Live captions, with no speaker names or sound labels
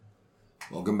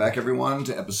Welcome back, everyone,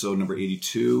 to episode number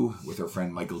 82 with our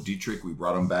friend Michael Dietrich. We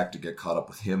brought him back to get caught up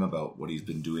with him about what he's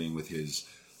been doing with his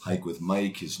Hike with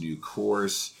Mike, his new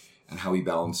course, and how he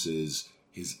balances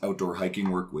his outdoor hiking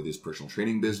work with his personal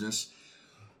training business.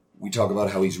 We talk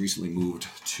about how he's recently moved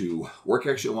to work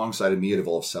actually alongside of me at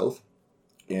Evolve South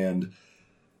and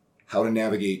how to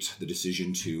navigate the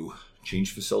decision to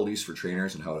change facilities for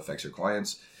trainers and how it affects your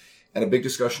clients, and a big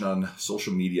discussion on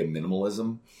social media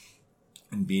minimalism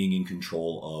and being in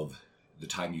control of the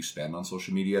time you spend on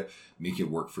social media, make it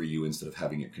work for you instead of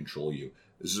having it control you.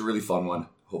 This is a really fun one.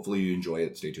 Hopefully you enjoy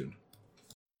it. Stay tuned.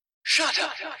 Shut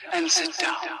up and sit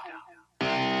down.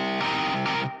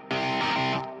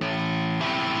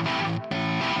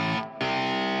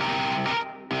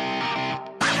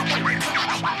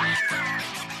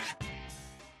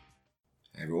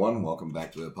 Hey everyone, welcome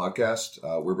back to the podcast.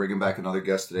 We're bringing back another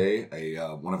guest today,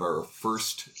 one of our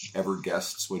first ever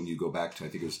guests when you go back to, I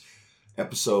think it was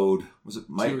episode, was it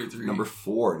Mike? Number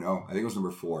 4. No, I think it was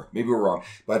number 4. Maybe we're wrong.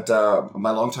 But my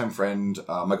longtime friend,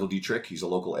 Michael Dietrich, he's a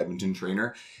local Edmonton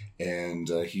trainer, and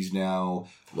he's now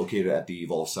located at the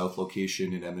Evolve South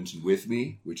location in Edmonton with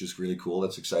me, which is really cool.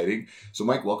 That's exciting. So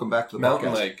Mike, welcome back to the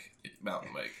podcast.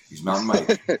 Mountain Mike. He's Mountain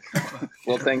Mike.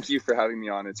 Well, thank you for having me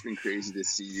on. It's been crazy to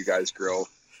see you guys grow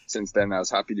since then. I was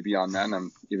happy to be on then.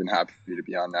 I'm even happier to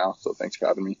be on now. So thanks for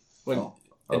having me.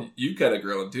 And you kind of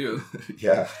grown too.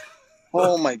 Yeah.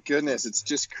 Oh my goodness. It's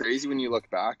just crazy when you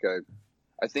look back.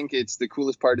 I think it's the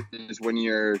coolest part is when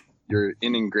you're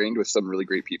ingrained with some really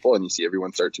great people and you see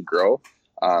everyone start to grow.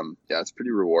 It's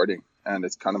pretty rewarding. And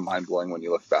it's kind of mind blowing when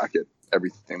you look back at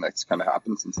everything that's kind of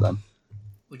happened since then.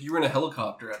 Like you were in a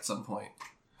helicopter at some point.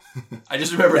 I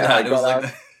just remember that. It was like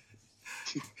that.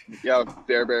 Yeah,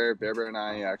 Bear Bear and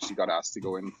I actually got asked to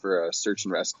go in for a search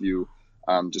and rescue,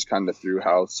 just kind of through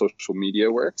how social media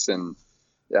works. And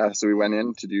yeah, so we went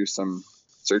in to do some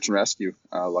search and rescue.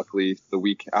 Luckily, the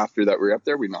week after that we were up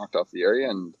there, we knocked off the area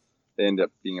and they ended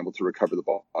up being able to recover the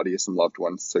body of some loved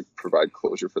ones to provide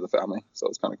closure for the family. So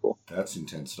it was kind of cool. That's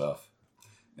intense stuff.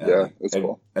 Yeah, it's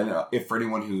cool. And if for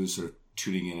anyone who's sort of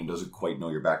tuning in and doesn't quite know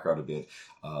your background a bit,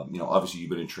 obviously you've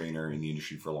been a trainer in the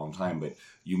industry for a long time, but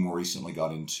you more recently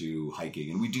got into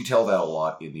hiking, and we detail that a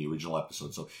lot in the original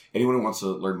episode. So anyone who wants to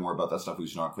learn more about that stuff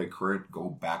who's not quite current, go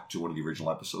back to one of the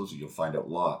original episodes and you'll find out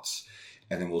lots.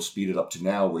 And then we'll speed it up to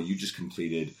now where you just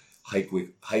completed Hike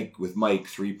with Mike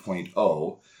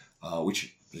 3.0,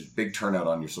 which is a big turnout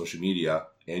on your social media,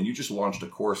 and you just launched a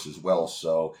course as well.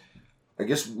 So I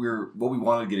guess what we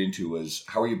wanted to get into is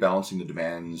how are you balancing the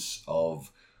demands of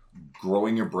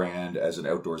growing your brand as an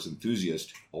outdoors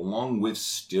enthusiast along with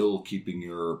still keeping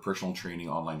your personal training,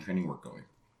 online training work going?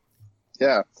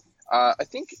 Yeah, I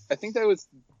think that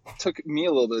took me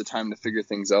a little bit of time to figure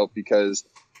things out because,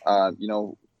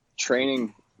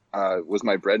 training was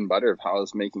my bread and butter of how I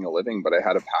was making a living, but I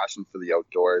had a passion for the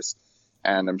outdoors.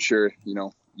 And I'm sure,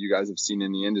 you guys have seen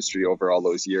in the industry over all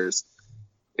those years,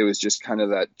 it was just kind of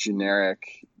that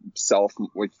generic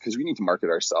because we need to market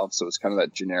ourselves. So it's kind of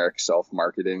that generic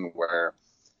self-marketing where,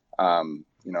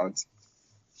 it's,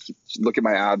 look at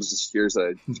my abs.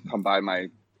 Come by my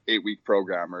 8-week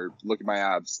program, or look at my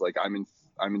abs. Like I'm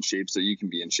in shape, so you can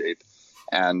be in shape.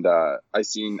 And I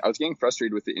was getting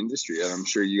frustrated with the industry, and I'm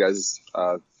sure you guys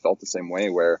felt the same way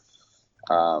where,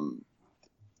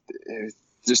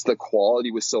 just the quality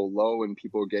was so low and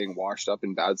people were getting washed up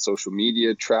in bad social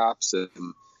media traps.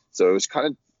 And so it was kind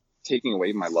of taking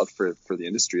away my love for the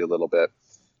industry a little bit.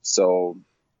 So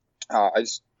I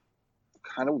just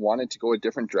kind of wanted to go a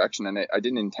different direction, and I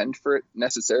didn't intend for it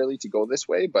necessarily to go this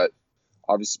way, but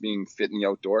obviously being fit in the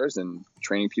outdoors and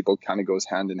training people kind of goes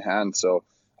hand in hand. So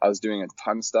I was doing a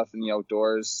ton of stuff in the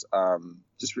outdoors,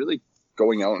 just really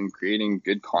going out and creating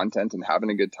good content and having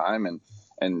a good time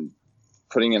and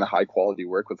putting in a high quality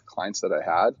work with the clients that I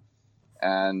had,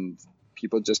 and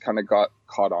people just kind of got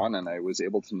caught on, and I was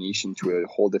able to niche into a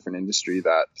whole different industry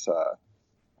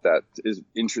that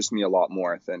interests me a lot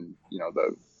more than,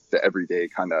 the everyday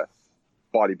kind of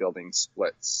bodybuilding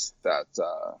splits that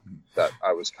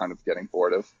I was kind of getting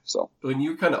bored of. So when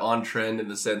you were kind of on trend in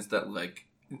the sense that, like,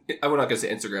 I'm not gonna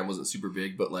say Instagram wasn't super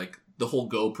big, but like the whole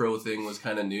GoPro thing was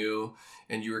kind of new,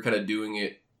 and you were kind of doing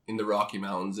it in the Rocky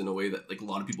Mountains in a way that like a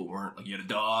lot of people weren't. Like you had a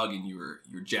dog and you were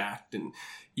jacked, and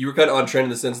you were kind of on trend in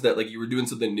the sense that like you were doing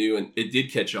something new, and it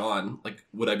did catch on. Like,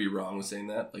 would I be wrong with saying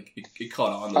that? Like it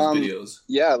caught on those videos.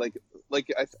 Yeah, like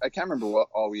I can't remember what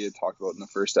all we had talked about in the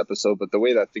first episode, but the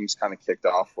way that things kind of kicked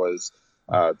off was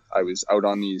I was out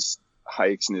on these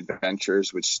hikes and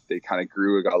adventures, which they kind of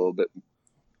grew. It got a little bit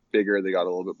bigger. They got a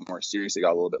little bit more serious. They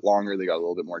got a little bit longer. They got a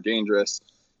little bit more dangerous.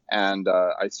 And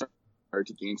I started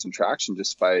to gain some traction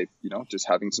just by, just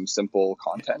having some simple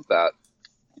content that,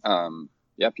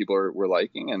 people were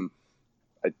liking. And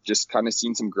I just kind of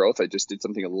seen some growth. I just did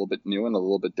something a little bit new and a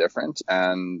little bit different.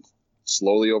 And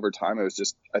slowly over time,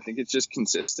 I think it's just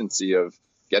consistency of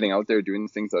getting out there, doing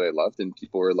the things that I loved, and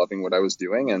people were loving what I was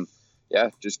doing. And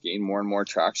just gain more and more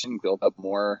traction, build up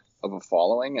more of a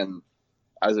following. And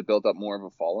as it built up more of a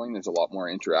following, there's a lot more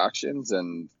interactions,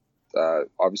 and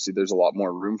obviously there's a lot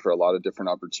more room for a lot of different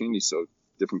opportunities. So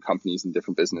different companies and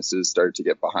different businesses started to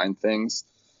get behind things.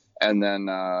 And then,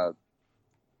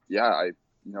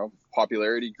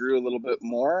 popularity grew a little bit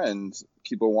more, and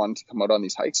people wanted to come out on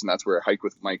these hikes. And that's where Hike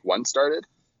with Mike 1 started,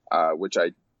 which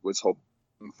I was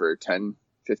hoping for 10,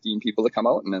 15 people to come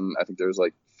out. And then I think there was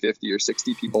like 50 or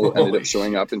 60 people ended up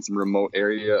showing up in some remote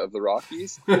area of the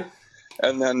Rockies.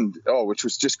 And then, which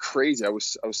was just crazy. I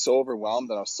was so overwhelmed,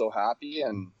 and I was so happy.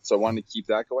 And so I wanted to keep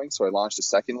that going. So I launched a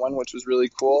second one, which was really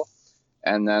cool.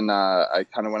 And then I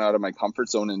kind of went out of my comfort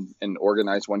zone and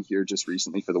organized one here just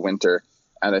recently for the winter.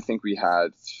 And I think we had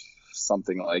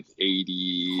something like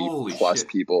 80 Holy plus shit.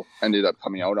 people ended up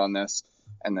coming out on this.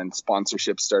 And then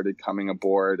sponsorships started coming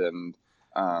aboard. And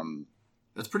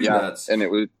That's pretty nuts. and it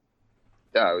was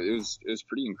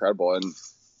pretty incredible. And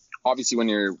obviously when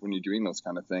you're doing those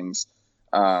kind of things,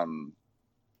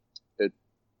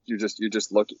 you're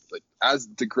just looking like as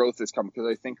the growth has come, because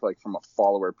I think like from a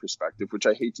follower perspective, which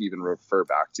I hate to even refer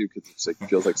back to because it's like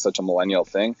feels like such a millennial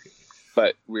thing,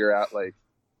 but we're at like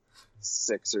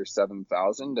 6,000 or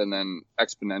 7,000, and then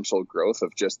exponential growth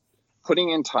of just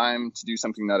putting in time to do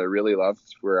something that I really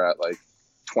loved. We're at like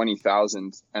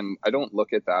 20,000, and I don't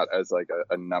look at that as like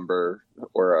a number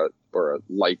or a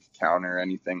like count or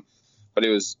anything, but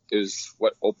it was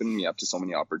what opened me up to so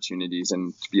many opportunities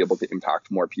and to be able to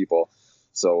impact more people.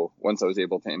 So once I was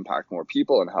able to impact more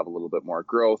people and have a little bit more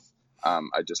growth,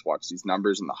 I just watched these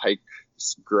numbers and the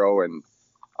hikes grow, and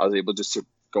I was able just to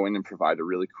go in and provide a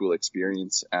really cool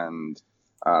experience. And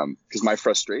because my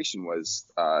frustration was,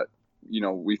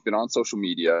 we've been on social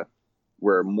media,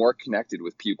 we're more connected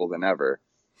with people than ever,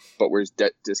 but we're as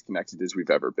disconnected as we've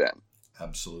ever been.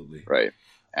 Absolutely. Right.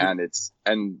 And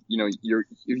you're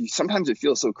sometimes it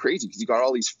feels so crazy because you got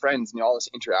all these friends and all this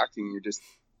interacting, and you're just,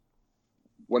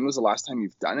 when was the last time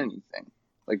you've done anything?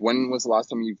 Like, when was the last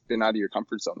time you've been out of your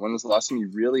comfort zone? When was the last time you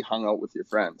really hung out with your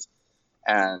friends?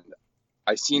 And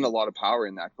I seen a lot of power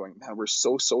in that, going, man, we're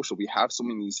so social. We have so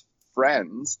many of these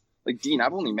friends. Like, Dean,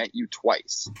 I've only met you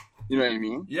twice. You know what I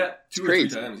mean? Yeah, two or three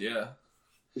times, yeah.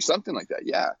 Or something like that,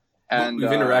 yeah. And we've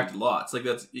interacted lots. Like,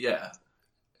 that's, yeah.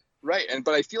 Right,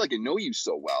 but I feel like I know you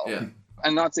so well. Yeah.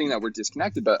 I'm not saying that we're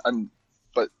disconnected, but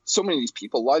so many of these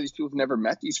people, a lot of these people have never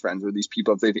met these friends or these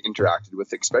people that they've interacted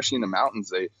with, especially in the mountains.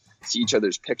 They see each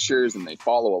other's pictures and they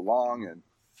follow along. And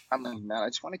I'm like, man, I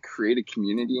just want to create a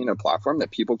community and a platform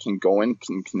that people can go in,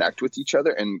 can connect with each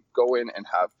other, and go in and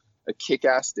have a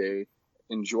kick-ass day,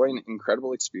 enjoy an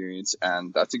incredible experience.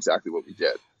 And that's exactly what we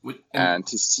did. And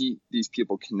to see these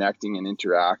people connecting and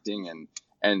interacting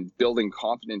and building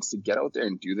confidence to get out there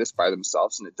and do this by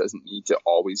themselves. And it doesn't need to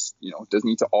always,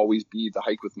 be the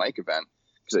Hike with Mike event,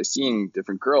 because I seen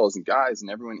different girls and guys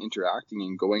and everyone interacting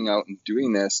and going out and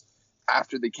doing this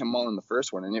after they came on in the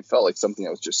first one. And it felt like something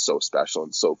that was just so special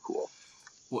and so cool.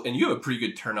 Well, and you have a pretty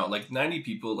good turnout, like 90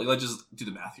 people, like let's just do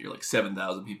the math here, like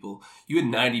 7,000 people. You had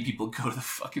 90 people go to the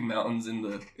fucking mountains in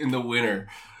the winter.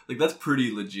 Like, that's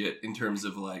pretty legit in terms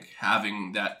of like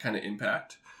having that kind of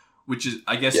impact, which is,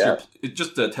 I guess, it's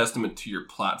just a testament to your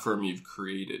platform you've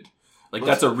created. Like,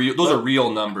 those are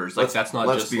real numbers. Like, that's not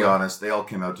let's just. Let's be honest. They all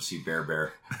came out to see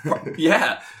Bear.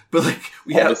 Yeah, but like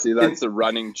obviously that's a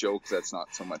running joke. That's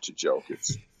not so much a joke.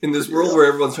 It's in this world where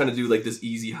everyone's trying to do like this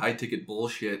easy high ticket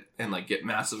bullshit and like get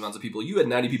massive amounts of people. You had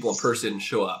 90 people a person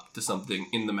show up to something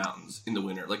in the mountains in the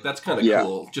winter. Like, that's kind of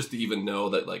cool, just to even know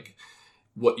that like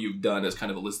what you've done is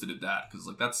kind of elicited that, because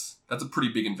like that's a pretty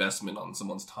big investment on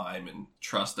someone's time and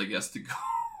trust, I guess, to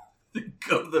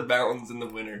go to the mountains in the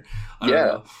winter. I don't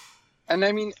know. And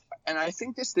I mean, and I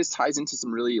think this ties into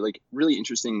some really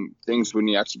interesting things when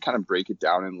you actually kind of break it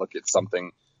down and look at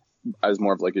something as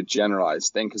more of like a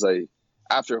generalized thing. Because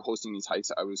after hosting these hikes,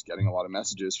 I was getting a lot of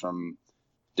messages from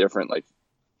different like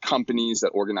companies that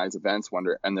organize events,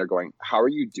 and they're going, "How are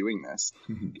you doing this?"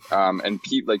 And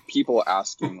people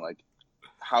asking like,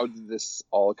 "How did this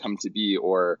all come to be?"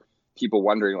 Or people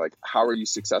wondering like, "How are you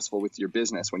successful with your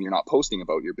business when you're not posting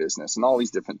about your business?" And all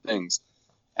these different things.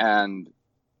 And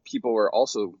people were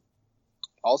also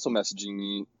messaging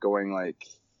me going like,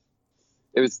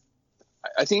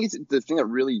 I think it's the thing that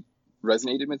really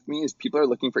resonated with me is people are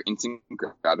looking for instant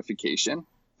gratification,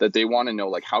 that they want to know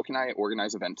like, how can I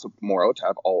organize events tomorrow to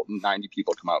have all 90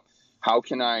 people come out? how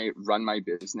can I run my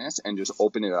business and just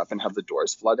open it up and have the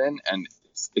doors flood in and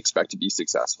expect to be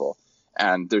successful?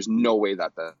 And there's no way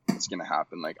that that's going to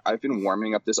happen. Like, I've been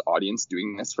warming up this audience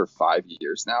doing this for 5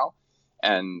 years now.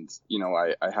 And, you know,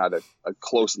 I had a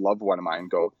close loved one of mine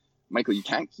go, Michael, you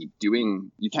can't keep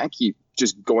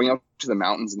just going out to the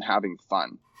mountains and having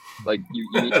fun. Like, you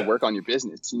need to work on your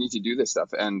business. You need to do this stuff.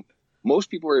 And most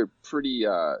people are pretty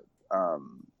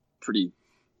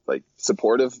like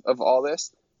supportive of all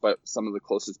this. But some of the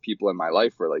closest people in my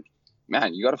life were like,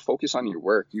 man, you got to focus on your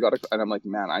work. And I'm like,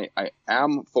 man, I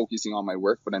am focusing on my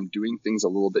work, but I'm doing things a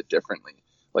little bit differently.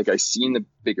 Like, I seen the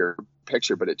bigger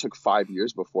picture, but it took 5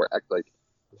 years before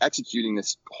executing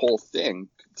this whole thing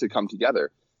to come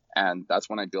together. And that's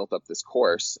when I built up this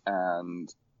course.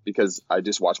 And because I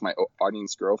just watched my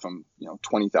audience grow from,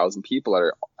 20,000 people that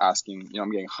are asking,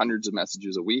 I'm getting hundreds of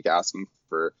messages a week asking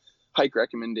for hike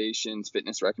recommendations,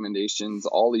 fitness recommendations,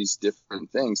 all these different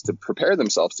things to prepare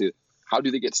themselves to how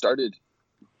do they get started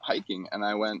hiking. And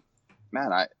I went,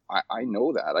 man, I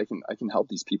know that I can help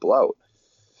these people out.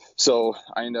 So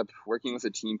I ended up working with a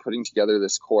team, putting together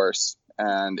this course,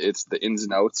 and it's the ins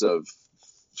and outs of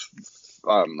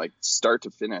like start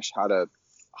to finish, how to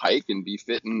hike and be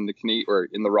fit in the Canadian or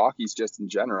in the Rockies just in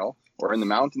general, or in the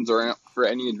mountains, or for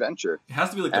any adventure. It has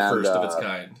to be like the first of its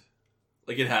kind.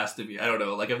 Like, it has to be. I don't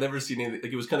know. Like, I've never seen anything.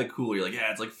 Like, it was kind of cool. You're like,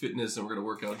 yeah, it's like fitness, and we're gonna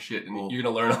work out shit, and you're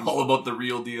gonna learn all about the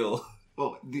real deal.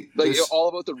 Well, all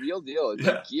about the real deal. It's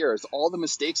like gear. It's all the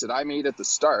mistakes that I made at the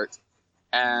start,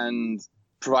 and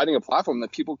providing a platform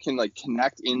that people can like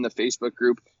connect in the Facebook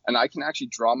group, and I can actually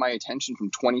draw my attention from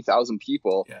 20,000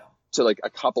 people to like a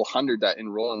couple hundred that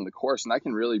enroll in the course, and I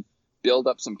can really build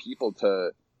up some people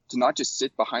to not just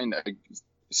sit behind a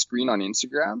screen on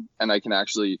Instagram, and I can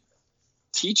actually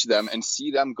teach them and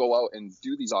see them go out and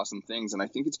do these awesome things. And I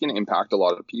think it's going to impact a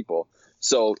lot of people.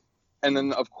 So, and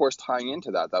then of course, tying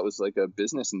into that was like a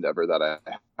business endeavor that I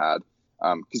had,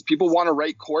 because people want to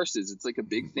write courses. It's like a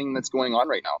big thing that's going on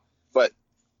right now, but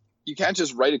you can't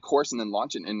just write a course and then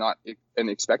launch it and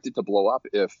expect it to blow up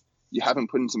if you haven't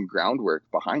put in some groundwork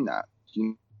behind that.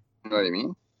 You know what I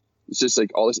mean? It's just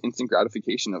like all this instant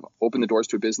gratification of open the doors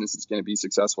to a business that's going to be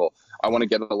successful. I want to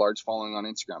get a large following on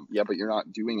Instagram. Yeah, but you're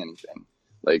not doing anything.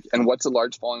 Like, and what's a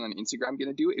large following on Instagram going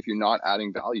to do if you're not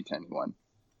adding value to anyone?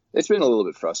 It's been a little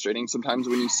bit frustrating sometimes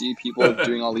when you see people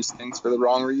doing all these things for the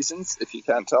wrong reasons, if you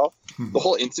can't tell. The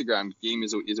whole Instagram game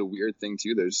is a weird thing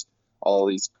too. There's all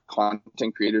these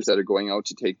content creators that are going out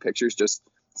to take pictures just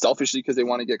selfishly because they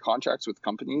want to get contracts with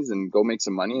companies and go make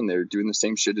some money, and they're doing the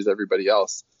same shit as everybody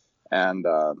else. And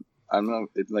I don't know,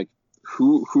 like,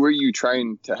 who are you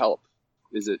trying to help?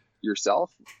 Is it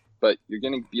yourself? But you're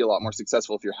going to be a lot more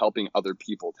successful if you're helping other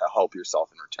people to help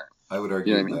yourself in return. I would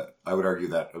argue that. I would argue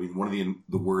that. I mean, one of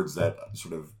the words that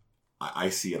sort of I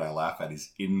see and I laugh at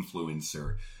is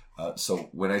influencer. So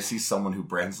when I see someone who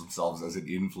brands themselves as an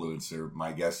influencer,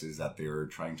 my guess is that they're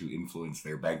trying to influence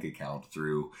their bank account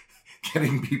through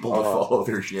getting people to follow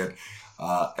their shit.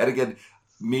 And again,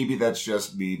 maybe that's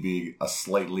just me being a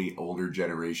slightly older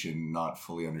generation, not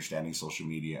fully understanding social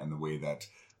media and the way that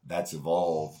that's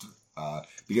evolved.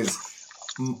 Because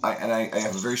I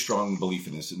have a very strong belief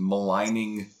in this.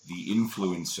 Maligning the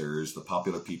influencers, the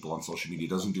popular people on social media,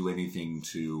 doesn't do anything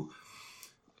to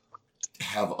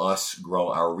have us grow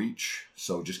our reach.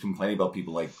 So just complaining about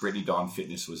people like Brittany Dawn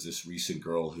Fitness was this recent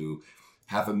girl who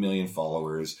 500,000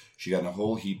 followers. She got in a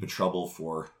whole heap of trouble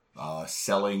for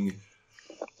selling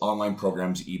online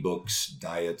programs, ebooks,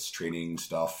 diets, training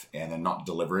stuff, and then not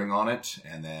delivering on it,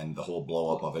 and then the whole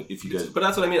blow up of it. If you guys, but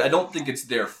that's what I mean. I don't think it's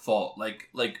their fault. Like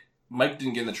Mike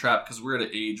didn't get in the trap because we're at an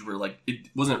age where like it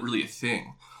wasn't really a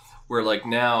thing. Where like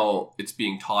now it's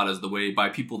being taught as the way by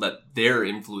people that they're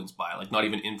influenced by, like not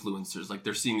even influencers. Like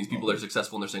they're seeing these people that are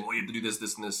successful and they're saying, "Oh, you have to do this,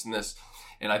 this, and this, and this."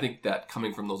 And I think that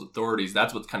coming from those authorities,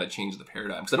 that's what's kind of changed the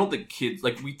paradigm. Because I don't think kids,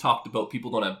 like we talked about, people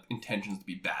don't have intentions to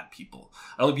be bad people.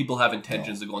 I don't think people have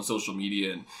intentions to go on social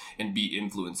media and be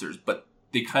influencers, but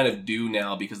they kind of do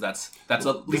now because that's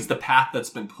at least the path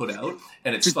that's been put out,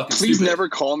 and it's fucking Please stupid. never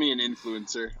call me an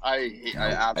influencer. I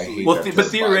absolutely. Well, but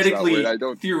theoretically,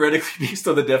 based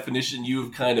on the definition,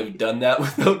 you've kind of done that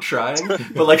without trying.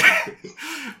 But like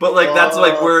that's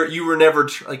like where you were never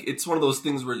like. It's one of those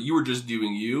things where you were just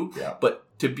doing you. Yeah. But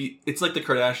it's like the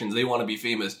Kardashians. They want to be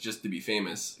famous just to be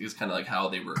famous. Is kind of like how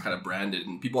they were kind of branded,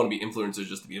 and people want to be influencers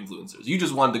just to be influencers. You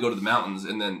just wanted to go to the mountains,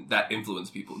 and then that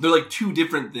influenced people. They're like two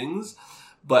different things.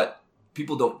 But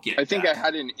people don't get I think that. I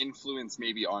had an influence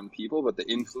maybe on people, but the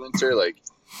influencer, like,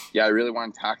 yeah, I really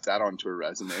want to tack that onto a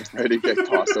resume, right? To get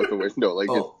tossed out the window. Like,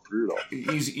 it's brutal.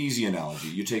 Easy analogy.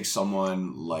 You take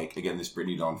someone like, again, this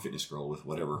Brittany Dawn fitness girl with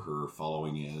whatever her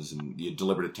following is, and the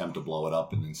deliberate attempt to blow it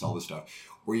up and then sell the stuff.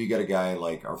 Or you get a guy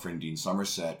like our friend Dean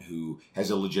Somerset who has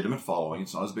a legitimate following.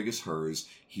 It's not as big as hers.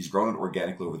 He's grown it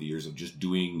organically over the years of just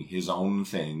doing his own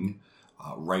thing,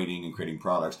 writing and creating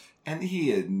products. And he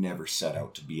had never set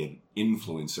out to be an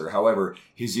influencer. However,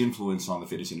 his influence on the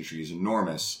fitness industry is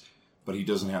enormous. But he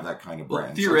doesn't have that kind of brand.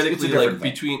 Well, theoretically, so it's a different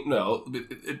like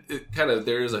thing. it kind of,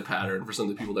 there is a pattern for some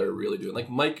of the people that are really doing. Like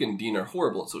Mike and Dean are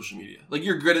horrible at social media. Like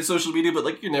you're good at social media, but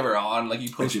like you're never on. Like you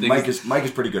post Actually, things. Mike is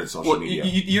pretty good at social media.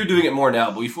 You're doing it more now,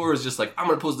 but before it was just like I'm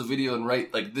gonna post a video and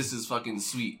write like this is fucking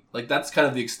sweet. Like that's kind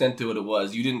of the extent to what it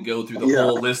was. You didn't go through the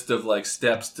whole list of like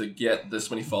steps to get this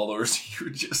many followers. You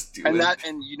were just doing.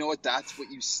 And you know what? That's what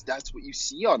you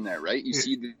see on there, right? You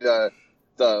see the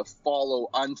follow,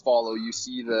 unfollow. You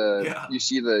see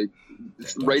the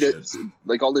write it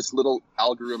like all this little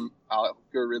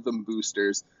algorithm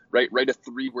boosters. Write a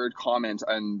 3-word comment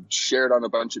and share it on a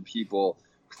bunch of people.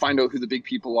 Find out who the big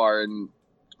people are and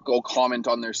go comment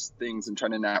on their things and try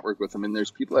to network with them. And there's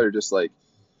people that are just like,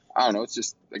 I don't know. It's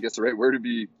just, I guess the right word would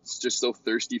be, it's just so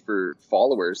thirsty for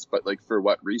followers, but like for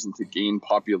what reason? To gain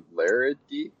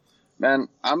popularity. Man,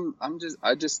 I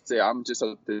just say I'm just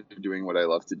out there doing what I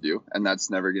love to do, and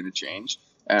that's never going to change.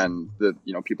 And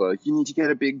people are like, you need to get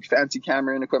a big fancy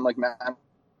camera and equipment. Like, man,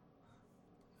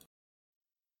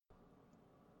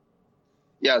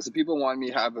 yeah. So people want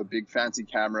me to have a big fancy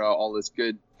camera, all this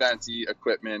good fancy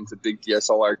equipment, a big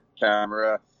DSLR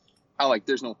camera. I'm like,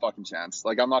 there's no fucking chance.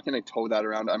 Like, I'm not going to tow that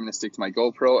around. I'm going to stick to my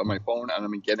GoPro and my phone, and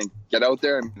I'm going to get out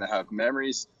there. I'm going to have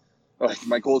memories. Like,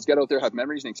 my goal is get out there, have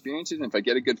memories and experiences. And if I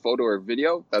get a good photo or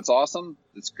video, that's awesome.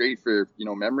 It's great for,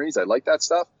 memories. I like that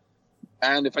stuff.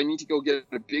 And if I need to go get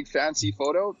a big fancy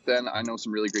photo, then I know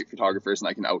some really great photographers and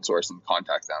I can outsource and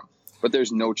contact them. But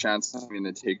there's no chance I'm going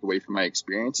to take away from my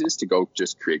experiences to go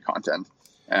just create content.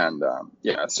 And so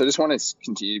I just want to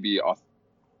continue to be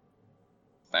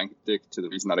authentic to the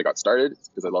reason that I got started,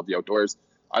 because I love the outdoors.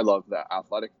 I love the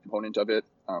athletic component of it,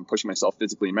 pushing myself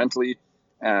physically and mentally.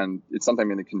 And it's something I'm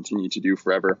going to continue to do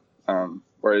forever,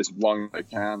 or as long as I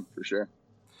can, for sure.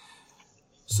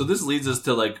 So this leads us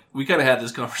to, like, we kind of had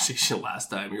this conversation last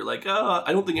time. You're like,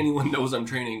 I don't think anyone knows I'm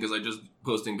training because I'm just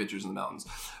posting pictures in the mountains.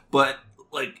 But,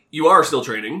 like, you are still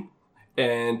training,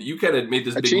 and you kind of made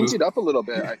this big move. I changed it up a little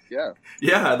bit, yeah.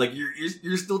 Yeah, like,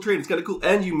 you're still training. It's kind of cool.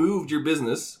 And you moved your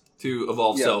business to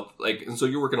Evolve Self. Like, and so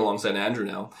you're working alongside Andrew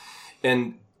now.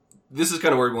 And this is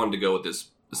kind of where we wanted to go with this.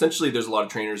 Essentially, there's a lot of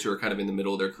trainers who are kind of in the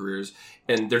middle of their careers,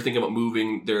 and they're thinking about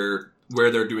moving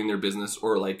where they're doing their business,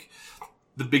 or like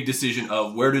the big decision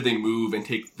of where do they move and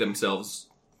take themselves,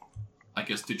 I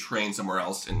guess, to train somewhere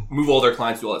else and move all their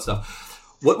clients, do all that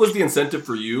stuff. What was the incentive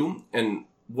for you, and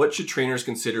what should trainers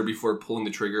consider before pulling the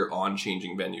trigger on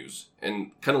changing venues?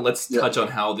 And kind of let's touch on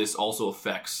how this also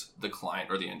affects the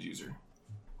client or the end user.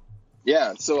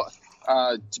 Yeah, so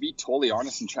to be totally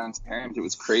honest and transparent, it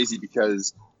was crazy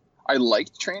because I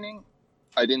liked training.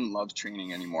 I didn't love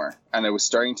training anymore. And I was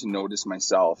starting to notice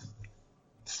myself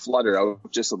flutter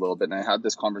out just a little bit. And I had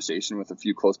this conversation with a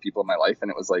few close people in my life.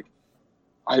 And it was like,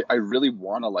 I really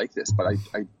want to like this, but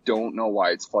I don't know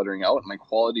why it's fluttering out. My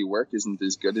quality work isn't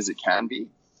as good as it can be.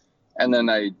 And then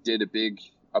I did a big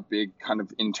kind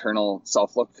of internal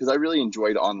self-look, because I really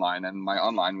enjoyed online, and my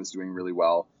online was doing really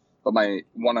well. But my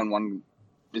one-on-one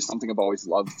is something I've always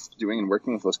loved doing and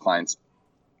working with those clients.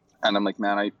 And I'm like,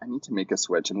 man, I need to make a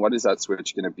switch. And what is that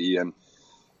switch going to be? And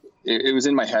it was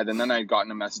in my head. And then I had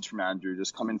gotten a message from Andrew,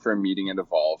 just come in for a meeting at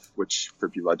Evolve, which for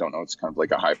people that don't know, it's kind of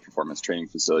like a high performance training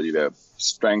facility to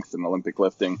strength and Olympic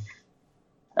lifting,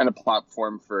 and a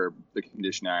platform for the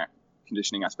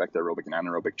conditioning aspect, aerobic and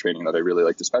anaerobic training that I really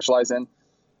like to specialize in.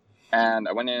 And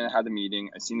I went in and had the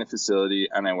meeting. I seen the facility,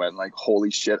 and I went like,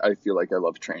 holy shit, I feel like I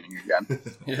love training again.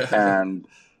 And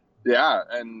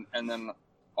then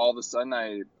all of a sudden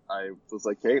I was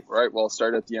like, hey, all right, well, I'll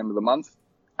start at the end of the month.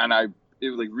 And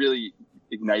it like really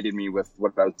ignited me with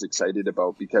what I was excited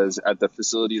about, because at the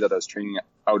facility that I was training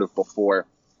out of before,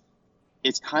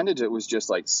 it was just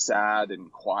like sad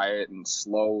and quiet and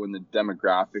slow. And the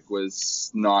demographic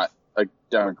was not a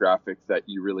demographic that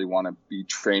you really want to be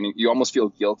training. You almost feel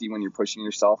guilty when you're pushing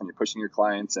yourself and you're pushing your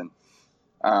clients. And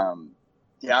then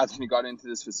we got into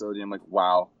this facility. I'm like,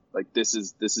 wow, like this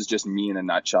is just me in a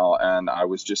nutshell. And I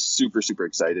was just super, super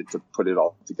excited to put it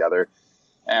all together.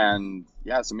 And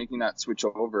so making that switch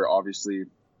over, obviously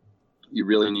you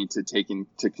really need to take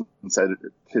into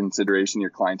consideration your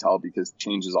clientele, because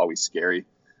change is always scary.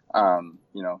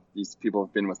 You know, these people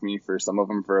have been with me for some of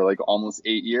them for like almost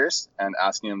 8 years, and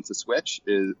asking them to switch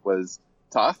was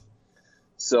tough.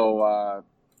 So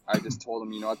I just told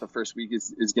them, you know what, the first week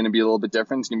is going to be a little bit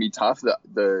different. It's going to be tough.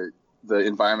 The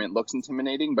environment looks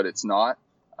intimidating, but it's not.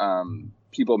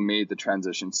 People made the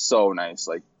transition so nice.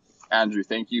 Like, Andrew,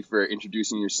 thank you for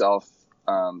introducing yourself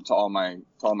to all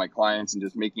my clients, and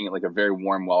just making it like a very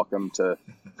warm welcome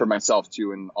for myself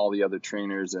too, and all the other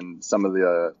trainers and some of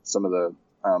the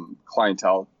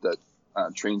clientele that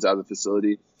trains out of the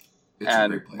facility.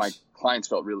 And my clients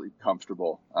felt really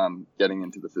comfortable getting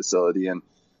into the facility. And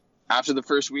after the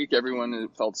first week, everyone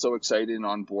felt so excited and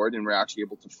on board, and we're actually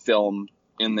able to film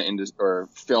in the industry, or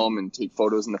film and take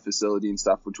photos in the facility and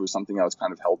stuff, which was something I was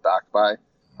kind of held back by.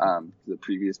 The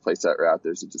previous place that we're at,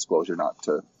 there's a disclosure not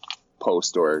to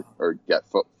post or get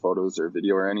photos or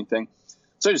video or anything.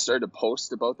 So I just started to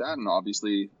post about that, and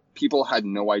obviously people had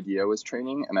no idea I was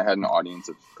training, and I had an audience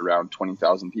of around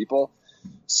 20,000 people.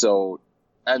 So,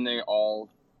 and they all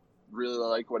really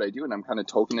like what I do, and I'm kind of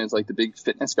token as like the big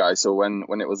fitness guy. So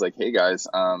when it was like, hey guys,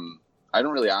 I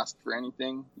don't really ask for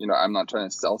anything. You know, I'm not trying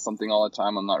to sell something all the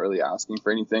time. I'm not really asking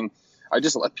for anything. I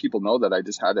just let people know that I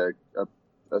just had a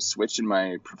switch in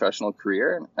my professional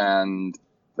career, and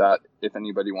that if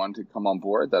anybody wanted to come on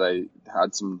board, that I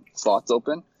had some slots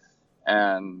open.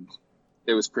 And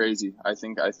it was crazy. I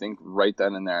think right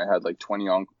then and there I had like 20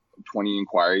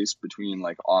 inquiries between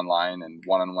like online and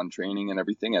one-on-one training and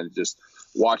everything. I just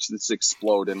watched this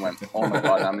explode and went, oh my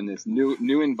God, I'm in this new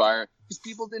environment. Because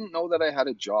people didn't know that I had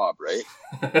a job, right?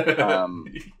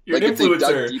 Like if they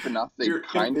dug deep enough, they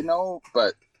kind of know.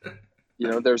 But you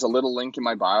know, there's a little link in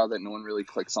my bio that no one really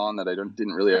clicks on, that I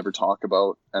didn't really ever talk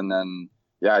about. And then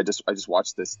yeah, I just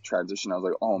watched this transition. I was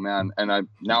like, oh man. And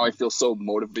now I feel so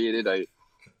motivated.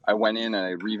 I went in and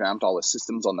I revamped all the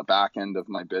systems on the back end of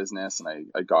my business, and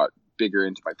I got bigger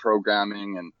into my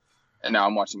programming, and now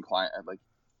I'm watching client, like,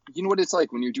 you know what it's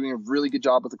like when you're doing a really good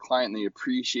job with a client and they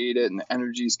appreciate it and the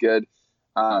energy's good.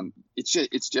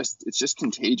 It's just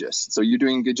contagious. So you're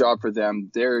doing a good job for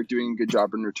them. They're doing a good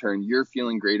job in return. You're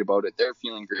feeling great about it. They're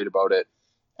feeling great about it.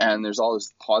 And there's all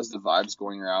this positive vibes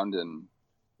going around. And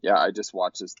yeah, I just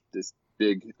watched this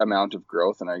big amount of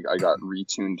growth, and I got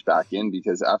retuned back in,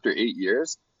 because after 8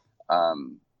 years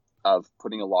of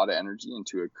putting a lot of energy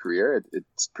into a career,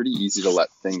 it's pretty easy to let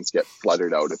things get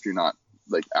fluttered out if you're not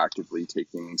like actively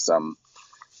taking some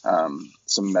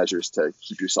measures to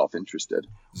keep yourself interested.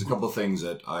 There's a couple of things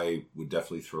that I would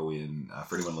definitely throw in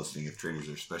for anyone listening, if trainers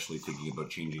are especially thinking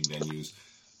about changing venues.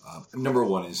 Number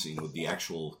one is, you know, the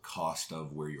actual cost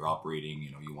of where you're operating. You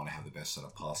know, you want to have the best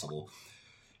setup possible.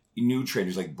 New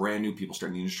trainers, like brand new people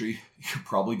starting the industry, you're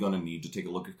probably going to need to take a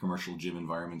look at commercial gym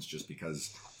environments, just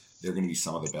because they're going to be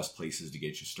some of the best places to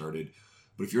get you started.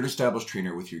 But if you're an established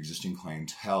trainer with your existing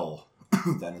clientele,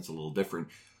 then it's a little different.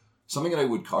 Something that I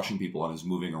would caution people on is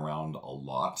moving around a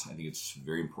lot. I think it's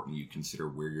very important you consider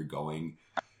where you're going,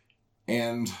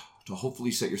 and to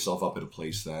hopefully set yourself up at a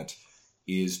place that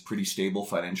is pretty stable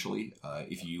financially.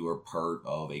 If you are part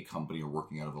of a company or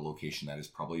working out of a location that is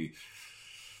probably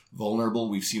vulnerable.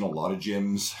 We've seen a lot of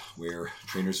gyms where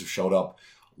trainers have showed up,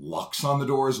 locks on the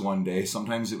doors one day.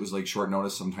 Sometimes it was like short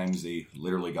notice. Sometimes they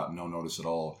literally got no notice at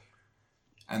all.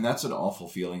 And that's an awful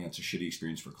feeling. It's a shitty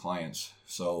experience for clients.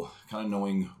 So kind of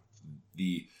knowing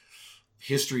the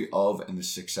history of and the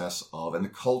success of and the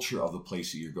culture of the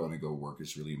place that you're going to go work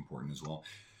is really important as well.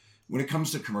 When it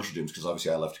comes to commercial gyms, because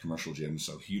obviously I left commercial gyms,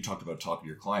 so you talked about talking to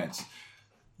your clients.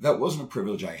 That wasn't a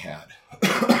privilege I had.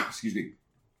 Excuse me.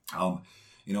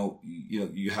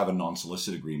 You have a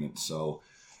non-solicit agreement. So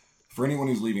for anyone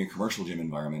who's leaving a commercial gym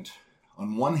environment,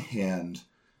 on one hand,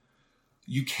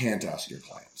 you can't ask your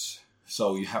clients.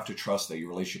 So you have to trust that your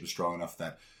relationship is strong enough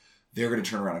that they're going to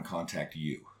turn around and contact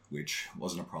you, which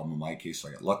wasn't a problem in my case, so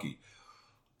I got lucky.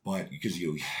 But because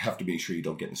you have to make sure you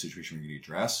don't get in a situation where you get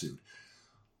your ass sued.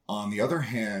 On the other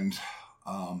hand,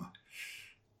 I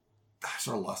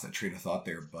sort of lost that train of thought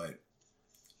there, but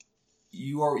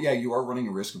you are running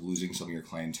a risk of losing some of your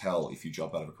clientele if you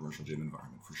jump out of a commercial gym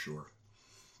environment, for sure.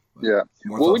 But yeah.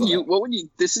 What would you,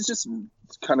 this is just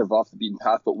kind of off the beaten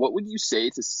path, but what would you say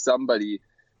to somebody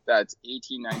that's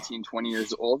 18, 19, 20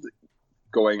 years old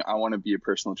going, I want to be a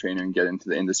personal trainer and get into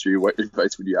the industry? What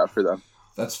advice would you have for them?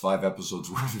 That's 5 episodes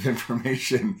worth of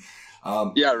information.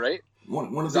 Yeah, right?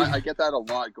 One of I get that a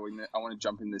lot going, I want to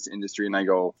jump in this industry, and I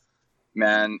go,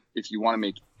 man, if you want to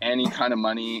make any kind of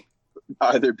money,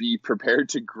 either be prepared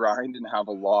to grind and have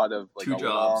a lot of like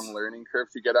long learning curve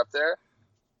to get up there,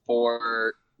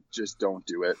 or just don't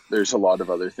do it. There's a lot of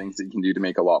other things that you can do to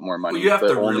make a lot more money. Well, you have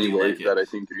the to only really way like it. that I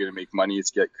think you're going to make money is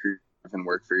get creative and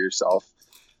work for yourself.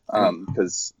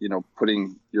 because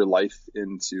putting your life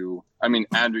into. I mean,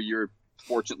 Andrew, you're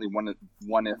fortunately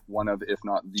one of if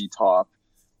not the top,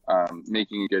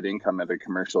 making a good income at a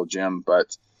commercial gym.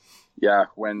 But yeah,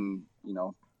 when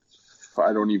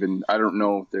I don't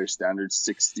know their standards,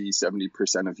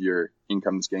 60-70% of your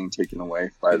income is getting taken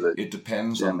away by the. It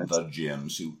depends on the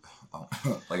gyms. Who,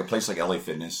 like a place like LA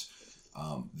Fitness,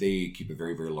 they keep a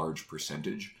very, very large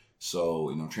percentage.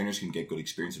 So, trainers can get good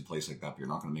experience in a place like that, but you're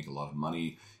not going to make a lot of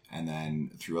money. And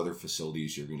then through other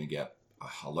facilities, you're going to get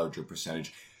a larger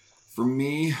percentage. For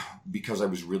me, because I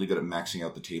was really good at maxing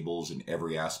out the tables in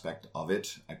every aspect of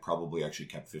it, I probably actually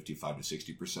kept 55 to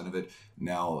 60% of it.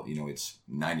 Now, it's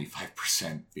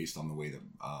 95% based on the way that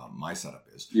my setup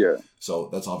is. Yeah. So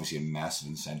that's obviously a massive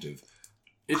incentive.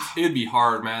 It'd be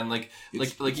hard, man.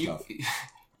 It's you. tough.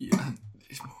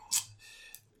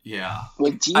 Yeah.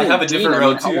 Well, Dean, I have a different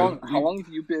route too. How long have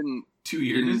you been 2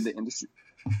 years in the industry?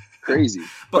 Crazy.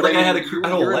 but I had you're a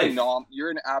whole life. You're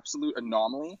an absolute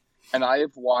anomaly, and I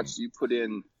have watched you put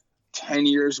in 10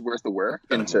 years worth of work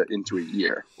into a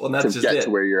year. Well, and that's to just get it.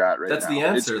 to where you're at right That's now. the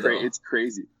answer, though. It's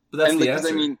crazy. But that's the because,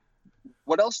 answer. I mean,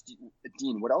 what else,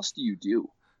 Dean? What else do you do?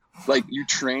 Like, you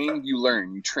train, you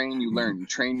learn. You train, you learn. You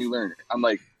train, you learn. I'm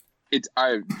like,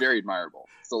 I'm very admirable.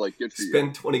 So, like, good for you.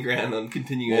 Spend 20 grand on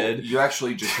continuing ed. You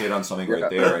actually just hit on something right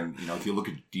there. And, if you look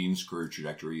at Dean's career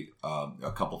trajectory,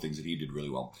 a couple things that he did really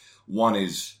well. One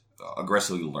is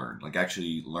aggressively learn. Like,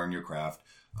 actually learn your craft.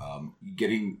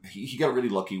 He got really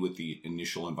lucky with the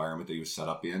initial environment that he was set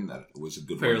up in. That was a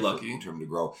good Very one lucky. in terms to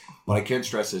grow. But I can't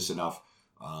stress this enough.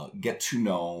 Get to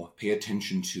know, pay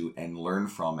attention to, and learn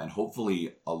from, and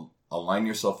hopefully align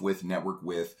yourself with, network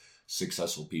with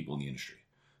successful people in the industry.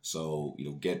 So,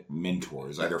 get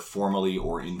mentors, either formally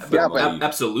or informally. Yeah, but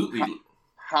absolutely.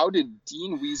 How did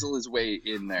Dean weasel his way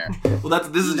in there? Well,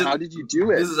 How did you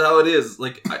do it? This is how it is.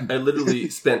 Like, I literally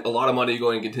spent a lot of money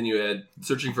going continue ed,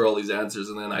 searching for all these answers,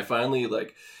 and then I finally,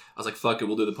 I was like, fuck it,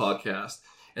 we'll do the podcast.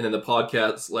 And then the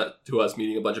podcast led to us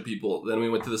meeting a bunch of people. Then we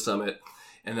went to the summit,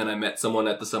 and then I met someone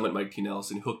at the summit, Mike T.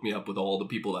 Nelson, who hooked me up with all the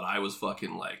people that I was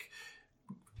fucking,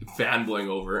 fanboying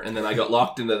over. And then I got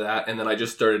locked into that, and then I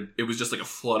just started, it was just like a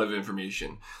flood of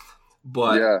information.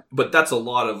 But that's a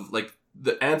lot of,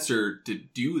 the answer to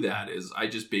do that is I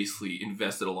just basically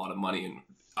invested a lot of money, and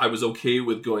I was okay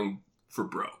with going for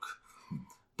broke.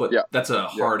 But that's a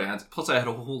hard answer. Plus, I had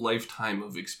a whole lifetime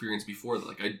of experience before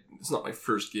that. It's not my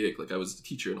first gig. I was a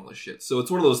teacher and all this shit. So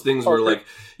it's one of those things where,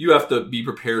 you have to be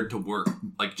prepared to work,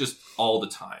 just all the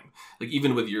time.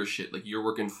 Even with your shit, you're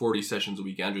working 40 sessions a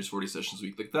week, Andrew's 40 sessions a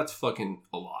week. That's fucking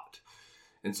a lot.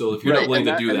 And so if you're not willing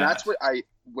to do that. And that's what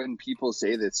when people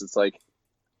say this, it's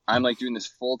I'm doing this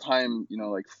full time,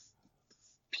 I'm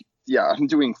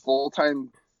doing full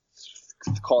time,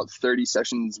 call it 30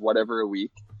 sessions, whatever a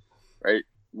week, right?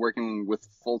 Working with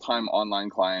full time online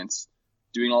clients,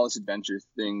 doing all this adventure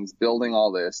things, building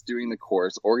all this, doing the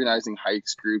course, organizing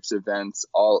hikes, groups, events,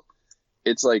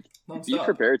 it's be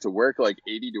prepared to work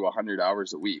 80 to 100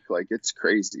 hours a week. It's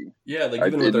crazy. Yeah,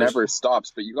 even it never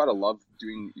stops, but you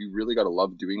really gotta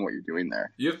love doing what you're doing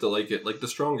there. You have to like it. The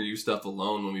Stronger You stuff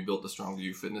alone, when we built the Stronger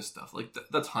You fitness stuff,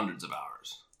 that's hundreds of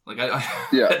hours.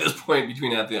 At this point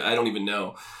between that, I don't even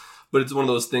know. But it's one of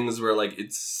those things where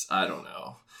I don't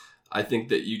know. I think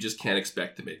that you just can't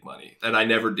expect to make money. And I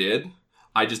never did.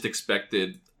 I just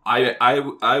expected,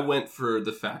 I went for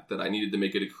the fact that I needed to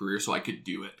make it a career so I could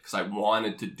do it. Because I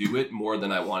wanted to do it more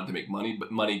than I wanted to make money.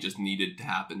 But money just needed to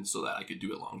happen so that I could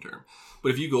do it long term. But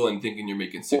if you go in thinking you're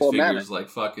making six figures,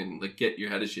 get your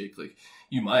head a shake.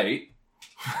 You might.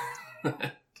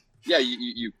 Yeah,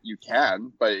 you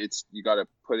can, but you got to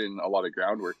put in a lot of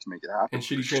groundwork to make it happen. And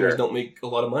shitty trainers don't make a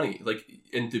lot of money.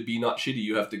 And to be not shitty,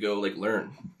 you have to go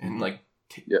learn and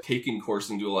taking courses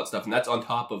and do a lot of stuff, and that's on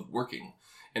top of working,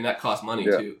 and that costs money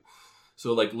too.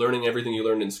 So learning everything you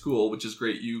learned in school, which is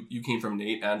great. You came from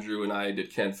Nate, Andrew, and I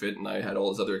did CanFit, and I had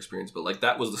all this other experience, but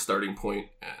that was the starting point,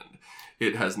 and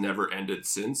it has never ended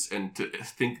since. And to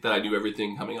think that I knew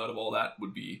everything coming out of all that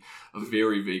would be a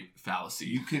very big fallacy.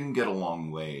 You can get a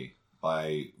long way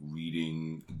by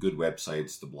reading good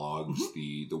websites, the blogs,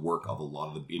 the work of a lot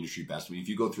of the industry best. If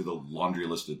you go through the laundry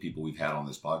list of people we've had on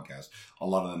this podcast, a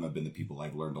lot of them have been the people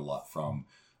I've learned a lot from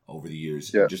over the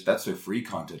years. Yeah. Just that's their free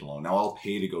content alone. Now I'll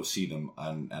pay to go see them,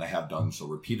 and I have done so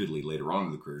repeatedly later on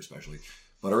in the career, especially.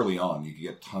 But early on, you can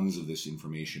get tons of this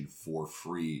information for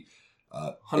free.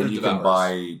 Hundreds you of can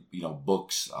hours. buy,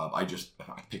 books. I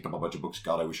picked up a bunch of books.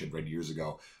 God, I wish I'd read years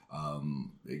ago.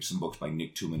 Some books by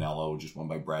Nick Tuminello, just one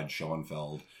by Brad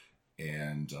Schoenfeld,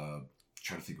 and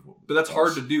trying to think of what. But that's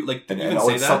hard to do. Like, And even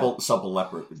say that. Supple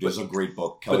Leopard is a great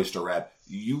book. Kelly Starrett.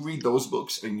 You read those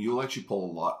books, and you'll actually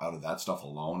pull a lot out of that stuff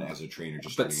alone as a trainer.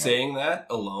 But saying that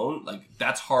alone, like,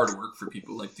 that's hard work for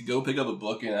people. Like, to go pick up a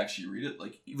book and actually read it.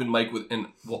 Like, even Mike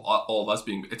all of us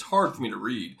being, it's hard for me to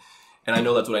read, and I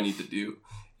know that's what I need to do.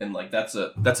 And like that's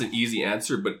an easy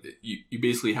answer, but you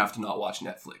basically have to not watch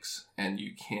Netflix, and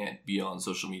you can't be on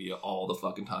social media all the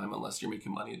fucking time unless you're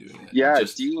making money doing it. Yeah,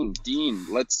 Dean,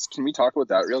 can we talk about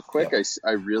that real quick? Yeah.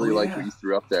 I really like what you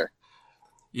threw up there.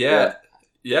 Yeah,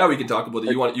 we can talk about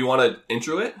it. You want to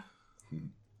intro it?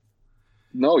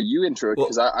 No, you intro it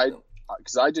because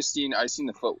I seen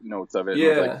the footnotes of it. Yeah.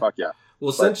 And I was like, fuck yeah. Well,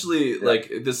 essentially,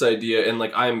 like this idea, and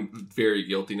like I'm very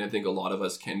guilty, and I think a lot of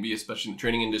us can be, especially in the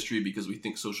training industry, because we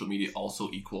think social media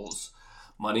also equals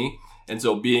money. And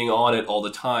so being on it all the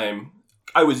time,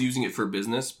 I was using it for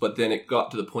business, but then it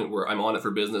got to the point where I'm on it for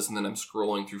business, and then I'm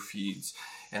scrolling through feeds,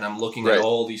 and I'm looking at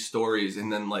all these stories,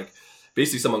 and then like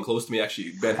basically someone close to me,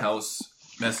 actually Ben House,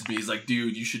 messaged me. He's like,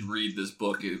 dude, you should read this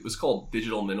book. It was called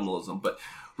Digital Minimalism, but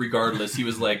regardless, he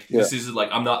was like, this is like,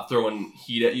 I'm not throwing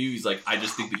heat at you. He's like, I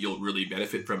just think that you'll really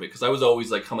benefit from it. Because I was always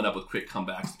like coming up with quick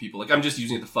comebacks to people. Like, I'm just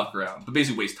using it to fuck around, but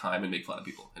basically waste time and make fun of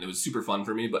people. And it was super fun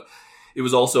for me, but it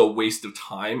was also a waste of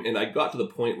time. And I got to the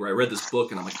point where I read this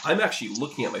book and I'm like, I'm actually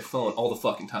looking at my phone all the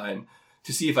fucking time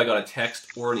to see if I got a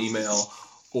text or an email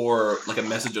or like a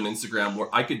message on Instagram where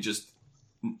I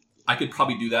could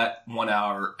probably do that 1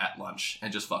 hour at lunch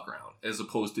and just fuck around, as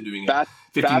opposed to doing it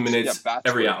 15 minutes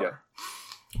every hour.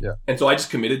 Yeah. And so I just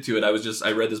committed to it.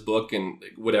 I read this book and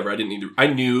whatever. I didn't need to, I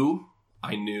knew,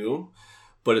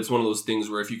 but it's one of those things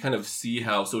where if you kind of see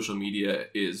how social media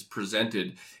is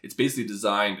presented, it's basically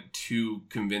designed to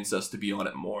convince us to be on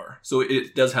it more. So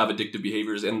it does have addictive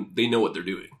behaviors, and they know what they're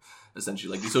doing,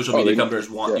 essentially. Like, these social media companies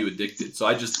want you addicted. So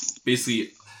I just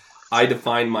basically, I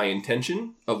define my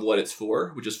intention of what it's for,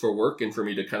 which is for work and for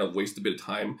me to kind of waste a bit of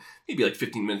time, maybe like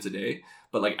 15 minutes a day.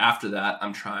 But like after that,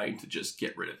 I'm trying to just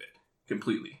get rid of it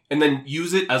completely, and then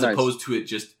use it as opposed to it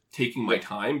just taking my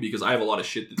time, because I have a lot of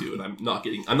shit to do and I'm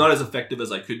not as effective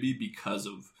as I could be because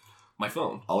of my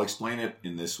phone. I'll explain it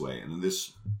in this way, and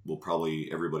this will relate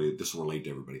to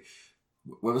everybody.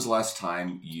 When was the last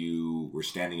time you were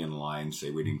standing in line, say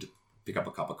waiting to pick up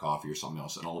a cup of coffee or something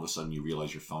else, and all of a sudden you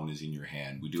realize your phone is in your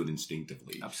hand? We do it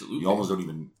instinctively. Absolutely. You almost don't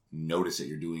even notice that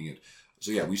you're doing it.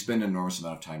 So yeah, we spend an enormous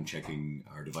amount of time checking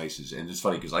our devices, and it's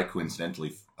funny because I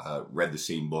coincidentally read the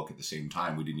same book at the same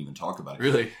time. We didn't even talk about it.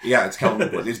 Really? Yeah, it's Cal's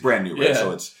book. It's brand new, right? Yeah.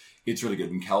 So it's really good,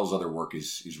 and Cal's other work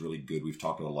is really good. We've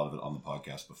talked about a lot of it on the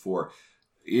podcast before.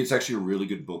 It's actually a really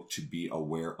good book to be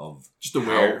aware of. Just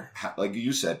aware, how, like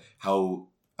you said, how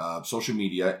social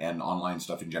media and online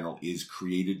stuff in general is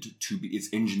created to be.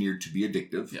 It's engineered to be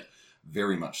addictive. Yeah,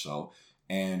 very much so,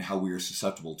 and how we are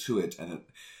susceptible to it, and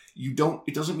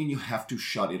it doesn't mean you have to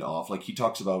shut it off. Like he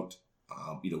talks about,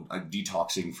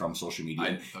 detoxing from social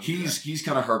media. He's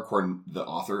kind of hardcore, the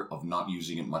author of not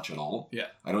using it much at all. Yeah.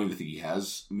 I don't even think he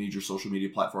has major social media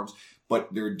platforms,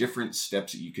 but there are different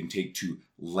steps that you can take to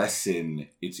lessen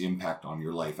its impact on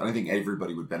your life. And I think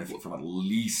everybody would benefit from at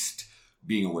least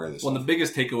being aware of this. One of the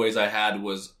biggest takeaways I had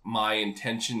was my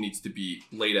intention needs to be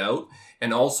laid out,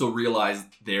 and also realize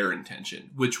their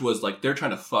intention, which was like, they're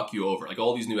trying to fuck you over. Like,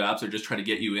 all these new apps are just trying to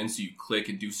get you in so you click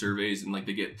and do surveys, and like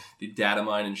they data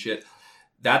mine and shit.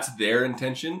 That's their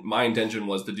intention. My intention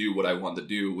was to do what I wanted to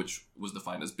do, which was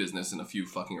defined as business and a few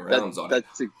fucking arounds on it.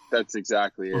 That's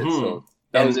exactly it. Mm-hmm. So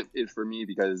that was it for me,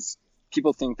 because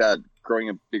people think that growing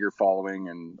a bigger following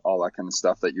and all that kind of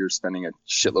stuff, that you're spending a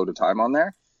shitload of time on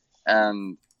there.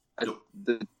 And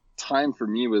the time for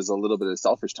me was a little bit of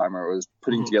selfish time, where I was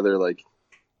putting together like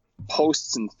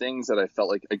posts and things that I felt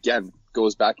like, again,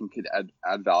 goes back and could add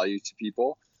value to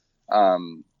people,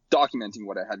 documenting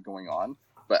what I had going on.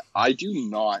 But I do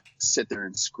not sit there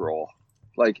and scroll.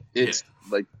 Like, it's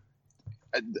like,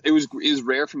 it was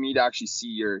rare for me to actually see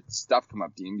your stuff come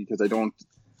up, Dean, because I don't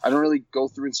really go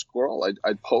through and scroll.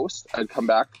 I'd post, I'd come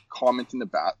back, comment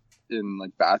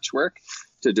in batch work,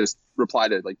 to just reply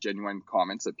to like genuine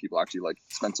comments that people actually like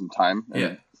spent some time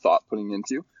and thought putting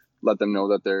into, let them know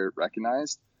that they're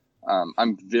recognized.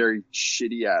 I'm very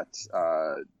shitty at,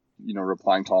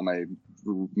 replying to all my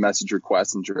message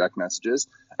requests and direct messages.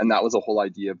 And that was the whole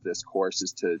idea of this course,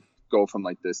 is to go from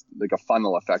like this, like a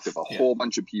funnel effect of a whole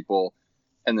bunch of people,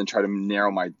 and then try to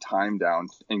narrow my time down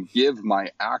and give my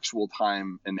actual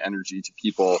time and energy to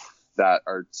people that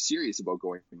are serious about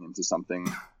going into something.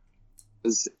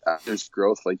 There's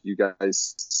growth, like you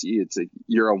guys see. It's like,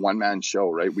 you're a one-man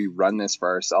show, right? We run this for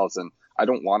ourselves, and I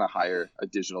don't want to hire a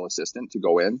digital assistant to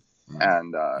go in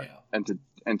and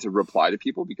to reply to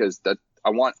people, because that I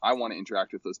want to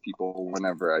interact with those people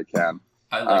whenever I can.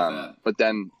 I like that. But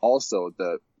then also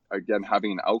again,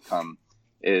 having an outcome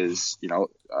is,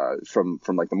 from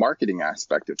like the marketing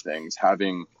aspect of things,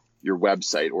 having your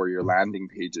website or your landing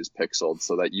pages pixeled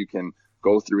so that you can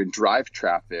go through and drive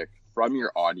traffic from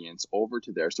your audience over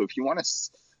to there. So if you want to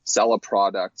sell a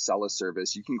product, sell a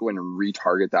service, you can go in and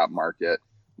retarget that market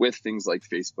with things like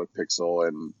Facebook Pixel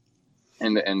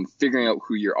and figuring out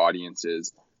who your audience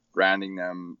is, branding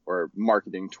them or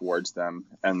marketing towards them.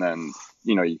 And then,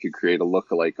 you could create a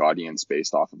lookalike audience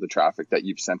based off of the traffic that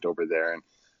you've sent over there and,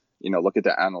 look at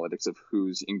the analytics of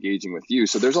who's engaging with you.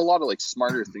 So there's a lot of like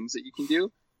smarter things that you can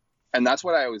do. And that's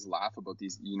what I always laugh about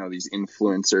these, these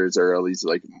influencers or all these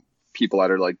like people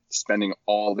that are like spending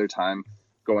all their time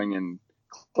going and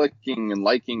clicking and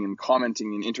liking and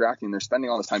commenting and interacting. They're spending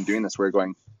all this time doing this. We're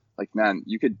going like, man,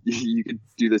 you could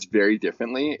do this very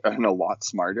differently and a lot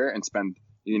smarter and spend,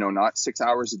 not 6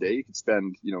 hours a day. You could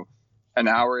spend, an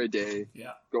hour a day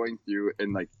going through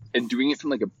and doing it from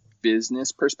like a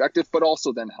business perspective, but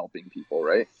also then helping people.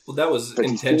 Right. Well, that was but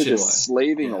intentional.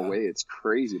 Slaving away. It's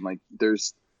crazy. Like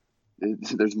there's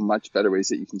much better ways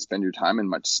that you can spend your time and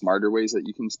much smarter ways that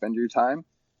you can spend your time.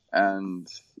 And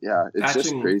yeah, it's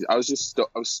just crazy. I was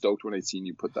stoked when I seen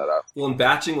you put that up. Well, and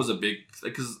batching was a big,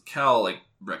 because Cal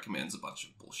recommends a bunch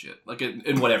of bullshit,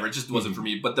 and whatever. It just wasn't for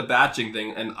me. But the batching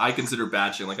thing, and I consider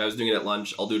batching, I was doing it at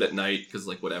lunch. I'll do it at night because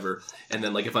whatever. And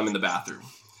then if I'm in the bathroom,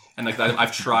 and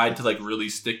I've tried to really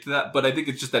stick to that. But I think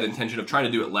it's just that intention of trying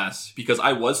to do it less, because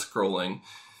I was scrolling,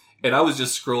 and I was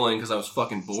just scrolling because I was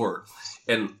fucking bored.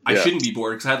 And I shouldn't be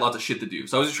bored because I had lots of shit to do.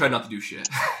 So I was just trying not to do shit.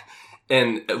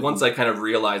 And once I kind of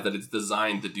realized that it's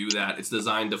designed to do that, it's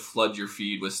designed to flood your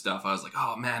feed with stuff, I was like,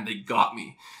 oh man, they got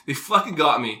me. They fucking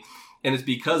got me. And it's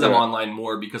because I'm online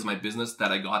more because of my business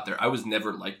that I got there. I was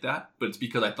never like that, but it's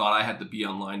because I thought I had to be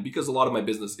online because a lot of my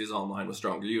business is online with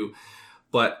Stronger You.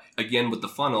 But again, with the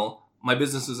funnel, my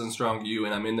business is in Stronger You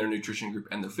and I'm in their nutrition group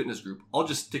and their fitness group. I'll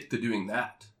just stick to doing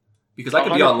that because I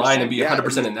could be online and be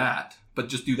 100% in that. But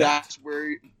just do that. That's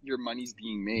where your money's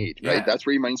being made, right? Yeah. That's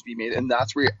where your money's being made, and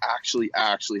that's where you're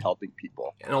actually helping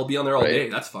people. And I'll be on there all day.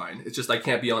 That's fine. It's just I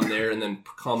can't be on there and then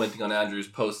commenting on Andrew's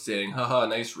post saying, haha,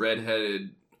 nice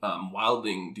redheaded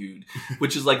wildling dude.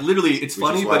 Which is literally, it's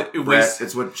funny, but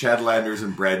it's what Chad Landers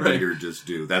and Brad Meader just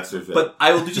do. That's their thing. But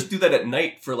I will just do that at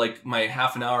night for my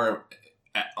half an hour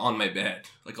on my bed.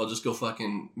 I'll just go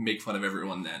fucking make fun of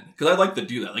everyone then. Because I like to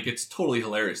do that. It's totally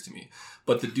hilarious to me.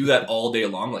 But to do that all day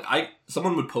long,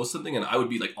 someone would post something and I would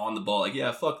be on the ball,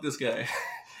 yeah, fuck this guy.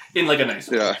 In a nice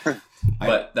way. Yeah.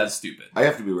 But that's stupid. I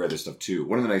have to be aware of this stuff too.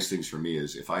 One of the nice things for me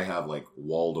is if I have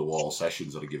wall-to-wall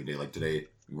sessions on a given day, like today,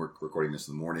 we're recording this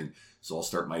in the morning, so I'll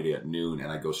start my day at noon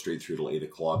and I go straight through till 8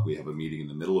 o'clock. We have a meeting in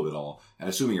the middle of it all. And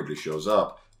assuming everybody shows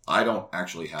up, I don't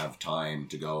actually have time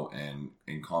to go and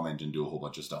comment and do a whole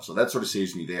bunch of stuff. So that sort of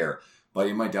saves me there. But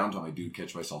in my downtime, I do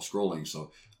catch myself scrolling.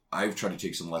 So I've tried to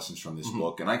take some lessons from this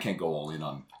book, and I can't go all in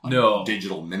on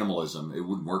digital minimalism. It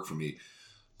wouldn't work for me.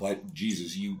 But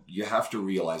Jesus, you have to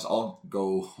realize I'll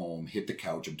go home, hit the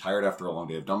couch. I'm tired after a long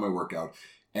day. I've done my workout.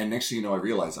 And next thing you know, I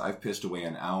realize I've pissed away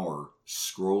an hour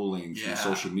scrolling through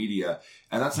social media.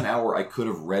 And that's an hour I could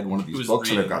have read one of these books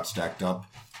that I've got stacked up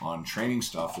on training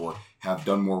stuff or have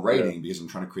done more writing because I'm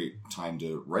trying to create time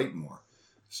to write more.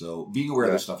 So being aware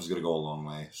of this stuff is going to go a long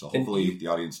way. So hopefully the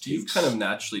audience takes... You've kind of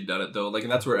naturally done it though.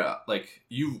 And that's where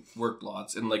you've worked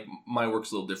lots and my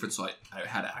work's a little different. So I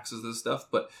had access to this stuff,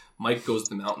 but Mike goes to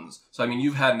the mountains. So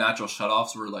you've had natural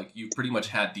shutoffs where you've pretty much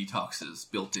had detoxes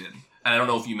built in. And I don't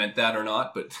know if you meant that or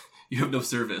not, but you have no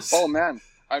service. Oh man.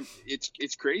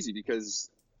 It's crazy because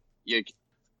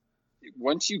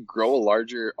once you grow a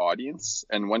larger audience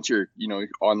and once your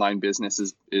online business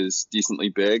is decently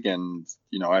big and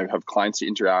I have clients to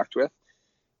interact with,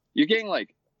 you're getting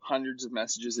hundreds of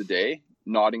messages a day,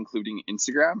 not including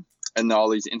Instagram. And all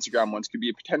these Instagram ones could be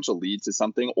a potential lead to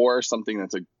something or something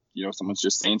that's someone's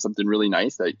just saying something really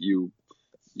nice that you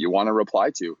want to reply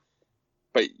to.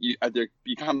 But there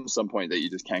becomes some point that you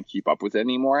just can't keep up with it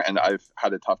anymore. And I've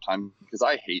had a tough time because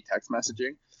I hate text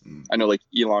messaging. I know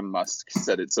Elon Musk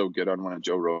said it so good on one of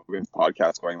Joe Rogan's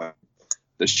podcasts going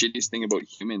the shittiest thing about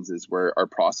humans is where our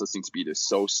processing speed is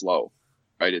so slow,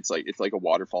 right? It's like a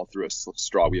waterfall through a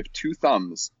straw. We have two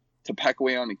thumbs to peck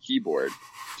away on a keyboard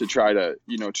to try to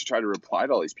reply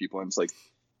to all these people. And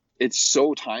it's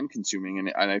so time consuming.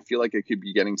 And I feel like I could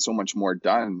be getting so much more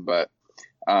done, but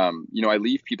I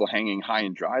leave people hanging high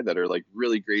and dry that are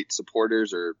really great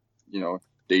supporters or,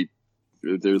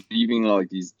 they're leaving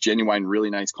these genuine, really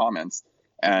nice comments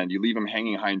and you leave them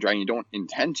hanging high and dry and you don't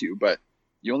intend to, but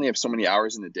you only have so many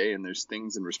hours in the day and there's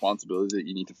things and responsibilities that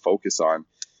you need to focus on.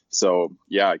 So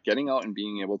yeah, getting out and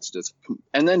being able to just,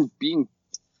 and then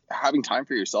having time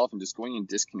for yourself and just going and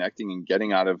disconnecting and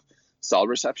getting out of cell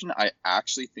reception. I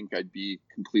actually think I'd be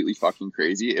completely fucking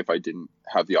crazy if I didn't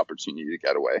have the opportunity to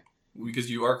get away.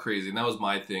 Because you are crazy, and that was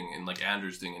my thing, and like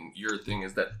Andrew's thing, and your thing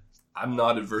is that I'm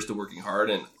not adverse to working hard,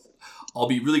 and I'll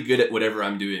be really good at whatever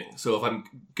I'm doing. So if I'm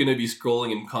gonna be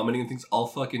scrolling and commenting and things, I'll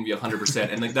fucking be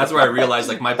 100%. And like that's where I realized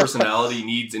like my personality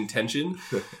needs intention,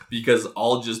 because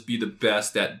I'll just be the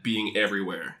best at being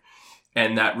everywhere,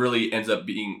 and that really ends up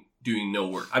being doing no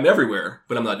work. I'm everywhere,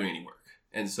 but I'm not doing any work.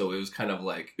 And so it was kind of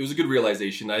like, it was a good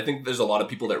realization. I think there's a lot of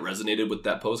people that resonated with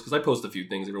that post, because I post a few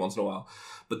things every once in a while,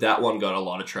 but that one got a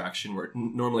lot of traction where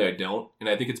normally I don't. And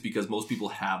I think it's because most people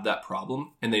have that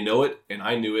problem and they know it, and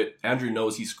I knew it. Andrew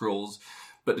knows, he scrolls,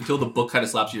 but until the book kind of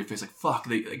slaps you in your face, like, fuck,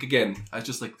 like again, I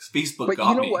just like, Facebook but got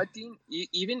me. But you know what,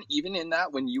 Dean? Even in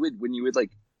that, when you would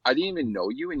like, I didn't even know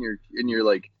you, and you're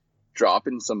like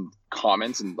dropping some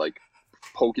comments and like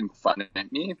poking fun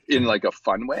at me in like a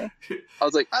fun way. I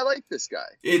was like, I like this guy.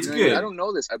 It's good. I don't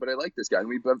know this guy, but I like this guy, and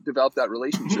we've developed that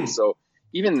relationship. So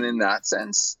even in that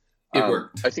sense, it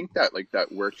worked. I think that like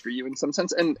that worked for you in some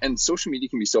sense. And social media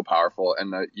can be so powerful,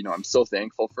 and I'm so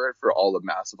thankful for it, for all the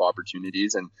massive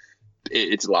opportunities, and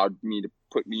it's allowed me to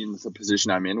put me in the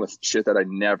position I'm in with shit that I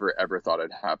never ever thought I'd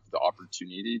have the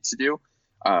opportunity to do.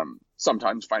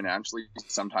 Sometimes financially,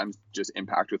 sometimes just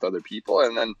impact with other people,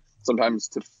 and then sometimes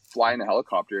to fly in a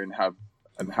helicopter and have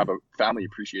a family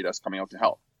appreciate us coming out to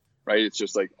help. Right? It's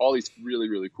just like all these really,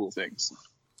 really cool things.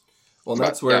 Well, and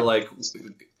that's where like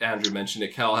Andrew mentioned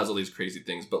it, Cal has all these crazy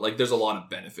things, but like there's a lot of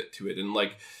benefit to it. And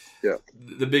like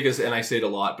the biggest, and I say it a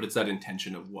lot, but it's that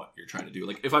intention of what you're trying to do.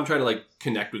 Like if I'm trying to like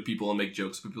connect with people and make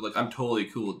jokes with people, like I'm totally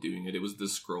cool with doing it. It was the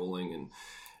scrolling and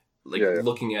like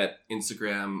looking at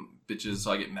Instagram bitches,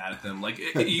 so I get mad at them. Like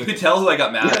you could tell who I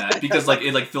got mad at, because like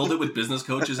it like filled it with business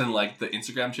coaches and like the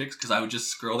Instagram chicks, because I would just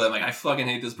scroll that like, I fucking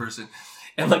hate this person,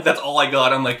 and like that's all I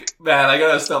got. I'm like, man, I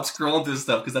gotta stop scrolling through this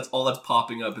stuff, because that's all that's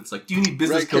popping up. It's like, do you need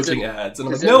business coaching ads? And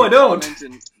I'm like, no, I don't.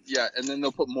 And then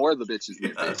they'll put more of the bitches in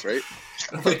your face, right?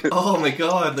 I'm like, oh my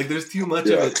god, like there's too much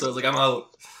of it. So I was like, I'm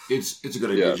out. It's a good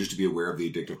idea just to be aware of the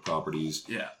addictive properties.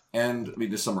 Yeah. And I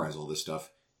mean, to summarize all this stuff,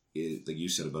 like you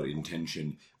said about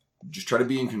intention, just try to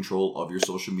be in control of your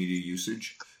social media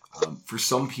usage. For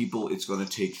some people, it's going to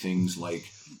take things like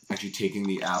actually taking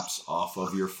the apps off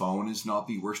of your phone is not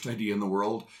the worst idea in the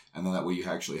world. And then that way you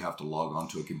actually have to log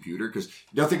onto a computer. Because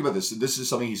now think about this. This is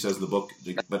something he says in the book,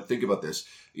 but think about this.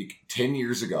 10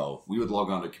 years ago, we would log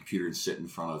onto a computer and sit in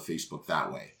front of Facebook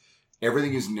that way.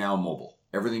 Everything is now mobile.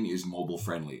 Everything is mobile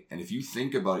friendly. And if you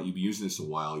think about it, you've been using this a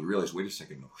while, you realize, wait a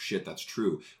second, oh shit, that's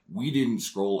true. We didn't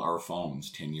scroll our phones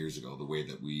 10 years ago the way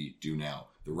that we do now.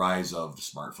 The rise of the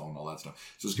smartphone, all that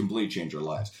stuff. So it's completely changed our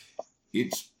lives.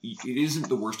 It isn't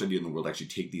the worst idea in the world to actually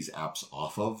take these apps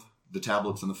off of the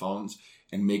tablets and the phones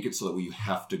and make it so that you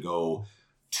have to go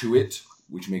to it,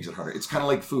 which makes it harder. It's kind of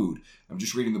like food. I'm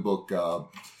just reading the book,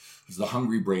 it's The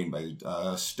Hungry Brain by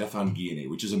Stefan Guyenet,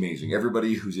 which is amazing.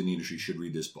 Everybody who's in the industry should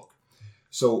read this book.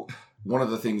 So one of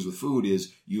the things with food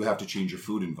is you have to change your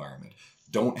food environment.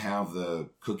 Don't have the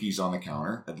cookies on the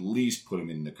counter. At least put them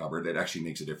in the cupboard. It actually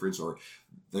makes a difference. Or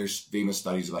there's famous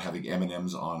studies about having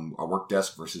M&Ms on a work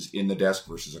desk versus in the desk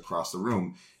versus across the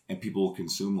room, and people will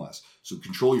consume less. So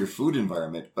control your food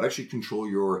environment, but actually control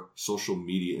your social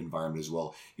media environment as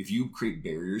well. If you create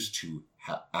barriers to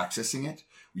accessing it,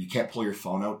 where you can't pull your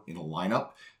phone out in a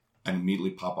lineup and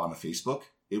immediately pop onto Facebook,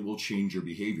 it will change your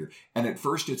behavior. And at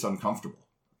first, it's uncomfortable.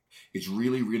 It's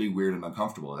really, really weird and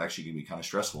uncomfortable. It actually can be kind of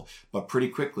stressful. But pretty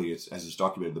quickly, as it's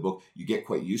documented in the book, you get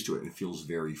quite used to it, and it feels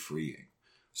very freeing.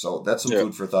 So that's some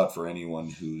food for thought for anyone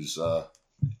who's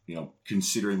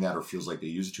considering that or feels like they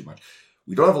use it too much.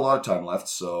 We don't have a lot of time left,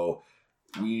 so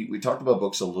we talked about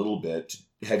books a little bit.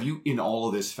 Have you, in all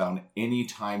of this, found any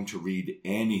time to read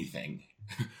anything?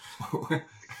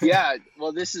 Yeah,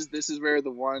 well, this is where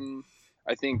the one,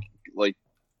 I think, like,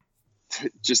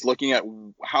 just looking at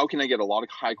how can I get a lot of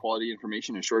high quality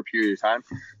information in a short period of time.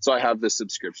 So I have the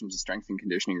subscription to Strength and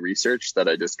Conditioning Research that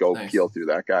I just go peel through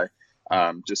that guy.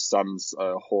 Just sums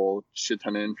a whole shit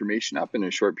ton of information up in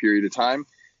a short period of time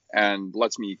and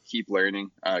lets me keep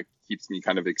learning, keeps me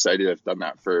kind of excited. I've done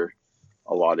that for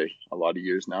a lot of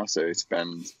years now. So I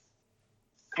spend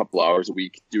a couple hours a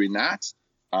week doing that.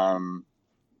 And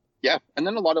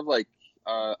then a lot of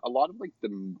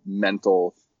the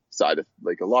mental side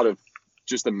of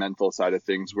just the mental side of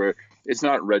things, where it's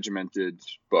not regimented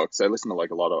books. I listen to like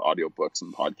a lot of audiobooks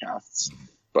and podcasts,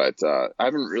 but I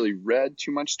haven't really read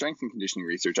too much Strength and Conditioning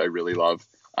Research. I really love.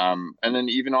 And then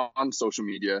even on social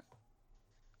media,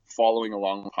 following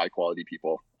along with high quality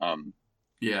people.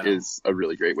 is a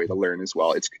really great way to learn as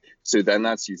well. So then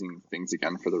that's using things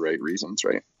again for the right reasons,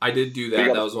 right? I did do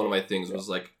that. That was one of my things. Was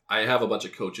like I have a bunch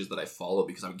of coaches that I follow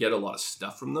because I get a lot of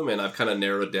stuff from them, and I've kind of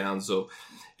narrowed it down. So,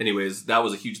 anyways, that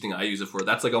was a huge thing I use it for.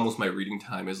 That's like almost my reading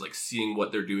time, is like seeing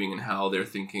what they're doing and how they're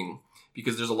thinking,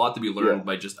 because there's a lot to be learned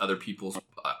by just other people's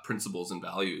principles and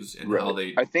values and how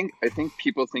they. I think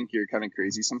people think you're kind of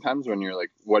crazy sometimes when you're like,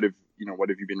 what have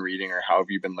you been reading or how have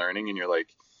you been learning? And you're like,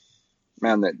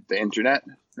 man, the internet,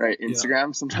 right?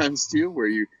 Instagram sometimes too,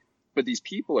 but these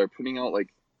people are putting out like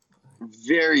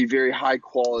very, very high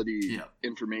quality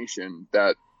information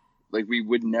that like we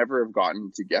would never have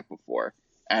gotten to get before.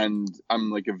 And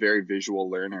I'm like a very visual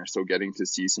learner, so getting to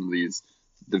see some of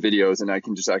the videos, and I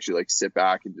can just actually like sit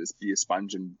back and just be a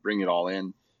sponge and bring it all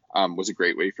in, was a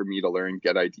great way for me to learn,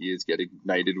 get ideas, get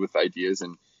ignited with ideas,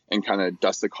 and kind of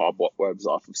dust the cobwebs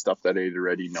off of stuff that I'd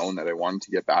already known that I wanted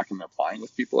to get back and applying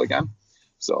with people again.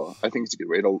 So I think it's a good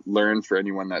way to learn for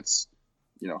anyone that's,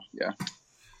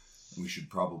 We should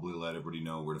probably let everybody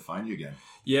know where to find you again.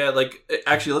 Yeah, like,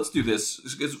 actually, let's do this,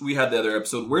 because we had the other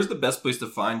episode. Where's the best place to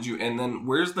find you? And then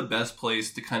where's the best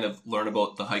place to kind of learn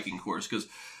about the hiking course? Because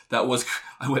that was,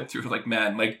 I went through like,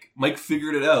 man, Mike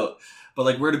figured it out. But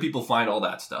like, where do people find all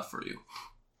that stuff for you?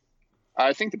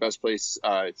 I think the best place,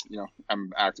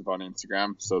 I'm active on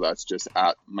Instagram. So that's just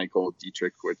at Michael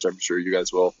Dietrich, which I'm sure you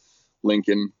guys will link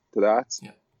in to that.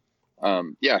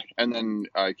 And then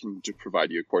I can just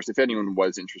provide you a course. If anyone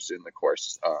was interested in the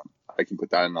course, I can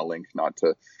put that in a link, not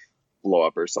to blow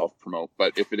up or self-promote.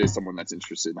 But if it is someone that's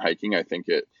interested in hiking, I think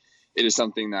it is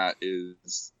something that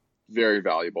is very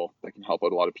valuable, that can help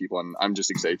out a lot of people. And I'm just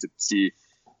excited to see,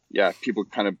 people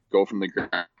kind of go from the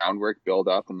groundwork, build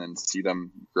up, and then see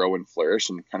them grow and flourish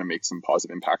and kind of make some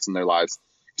positive impacts in their lives.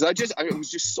 Because I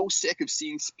was just so sick of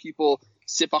seeing people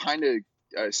sit behind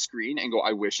a screen and go,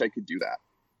 I wish I could do that.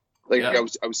 I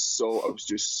was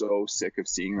just so sick of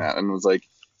seeing that, and was like,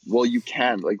 well, you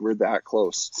can, like, we're that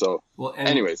close. So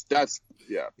anyways, that's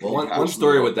one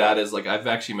story with that is, like, I've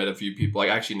actually met a few people. I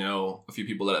actually know a few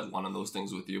people that have won on those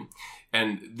things with you,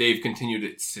 and they've continued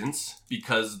it since,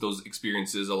 because those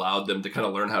experiences allowed them to kind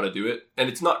of learn how to do it. And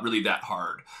it's not really that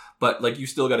hard, but like, you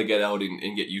still got to get out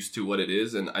and get used to what it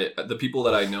is. And the people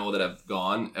that I know that have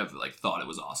gone have like thought it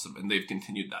was awesome, and they've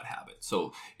continued that habit.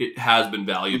 So it has been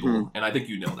valuable, and I think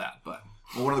you know that. But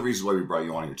one of the reasons why we brought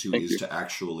you on here too is to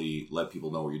actually let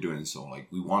people know what you're doing. And so, like,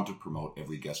 we want to promote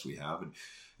every guest we have, and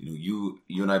you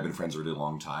and I have been friends for a really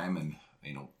long time, and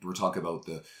we're talking about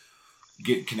the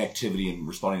get connectivity and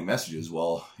responding to messages.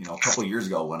 Well, a couple of years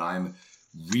ago, when I'm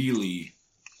really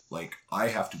like, I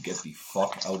have to get the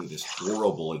fuck out of this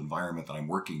horrible environment that I'm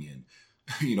working in.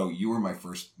 You were my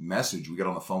first message. We got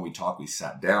on the phone, we talked, we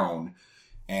sat down,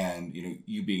 and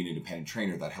you being an independent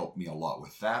trainer, that helped me a lot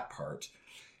with that part.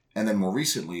 And then more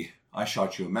recently, I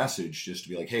shot you a message just to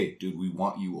be like, hey, dude, we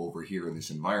want you over here in this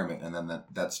environment. And then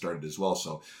that started as well.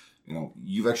 So,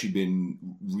 you've actually been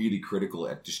really critical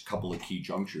at just a couple of key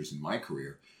junctures in my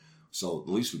career. So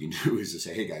the least we can do is to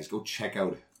say, hey guys, go check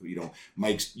out,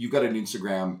 Mike's, you've got an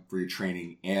Instagram for your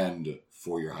training and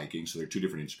for your hiking. So they're two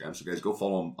different Instagrams. So guys, go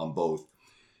follow them on both.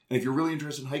 And if you're really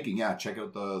interested in hiking, check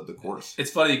out the course.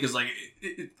 It's funny because like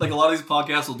a lot of these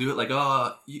podcasts will do it like,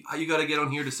 you got to get on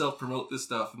here to self-promote this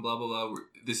stuff and blah, blah, blah.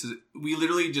 We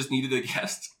literally just needed a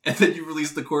guest, and then you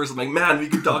released the course. I'm like, man, we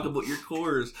can talk about your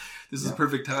course. This is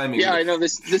perfect timing. Yeah, I know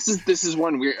this is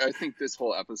one I think this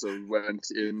whole episode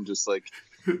went in just like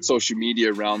social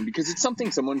media realm, because it's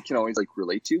something someone can always like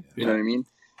relate to. You know what I mean?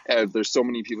 There's so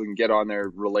many people can get on there,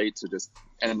 relate to just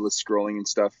endless scrolling and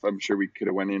stuff. I'm sure we could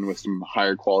have went in with some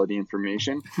higher quality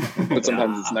information, but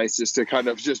sometimes it's nice just to kind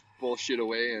of just bullshit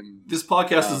away. And this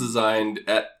podcast is designed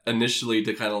initially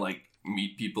to kind of like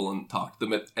meet people and talk to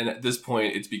them, and at this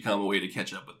point it's become a way to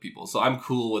catch up with people. So I'm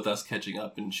cool with us catching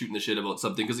up and shooting the shit about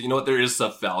something, because you know what, there is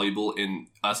stuff valuable in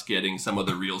us getting some of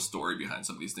the real story behind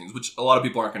some of these things, which a lot of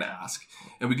people aren't going to ask,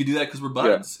 and we can do that because we're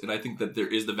buds. And I think that there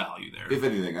is the value there. If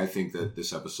anything, I think that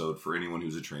this episode, for anyone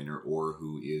who's a trainer or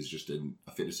who is just a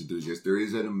fitness enthusiast, there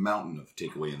is a mountain of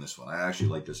takeaway in this one. I actually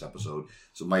like this episode.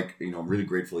 So Mike, I'm really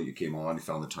grateful that you came on, you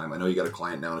found the time. I know you got a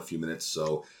client now in a few minutes,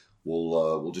 so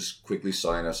we'll just quickly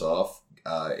sign us off.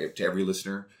 To every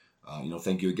listener,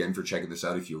 thank you again for checking this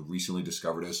out. If you recently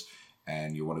discovered us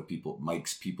and you're one of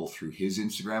Mike's people through his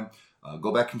Instagram,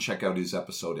 go back and check out his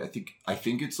episode. I think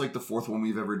it's like the fourth one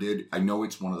we've ever did. I know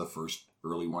it's one of the first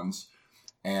early ones,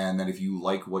 And then if you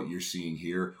like what you're seeing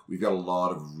here, we've got a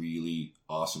lot of really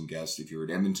awesome guests. If you're an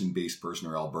Edmonton-based person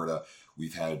or Alberta,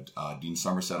 we've had Dean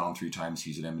Somerset on 3 times.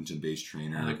 He's an Edmonton-based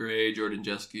trainer. Hannah Gray, Jordan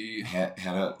Jeske.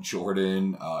 Hannah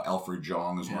Jordan, Alfred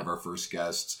Jong is one of our first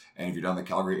guests. And if you're down in the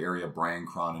Calgary area, Brian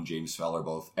Cron and James Feller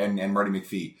both. And Marty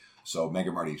McPhee. So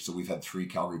Mega Marty. So we've had 3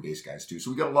 Calgary-based guys too.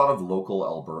 So we've got a lot of local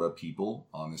Alberta people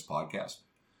on this podcast.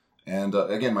 And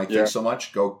again, Mike, thanks so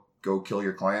much. Go kill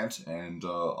your client, and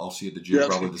I'll see you at the gym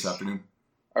probably this afternoon.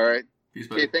 All right. Peace,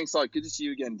 buddy. Okay, thanks a lot. Good to see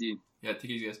you again, Dean. Yeah, take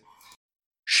it easy, guys.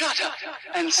 Shut up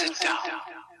and sit down.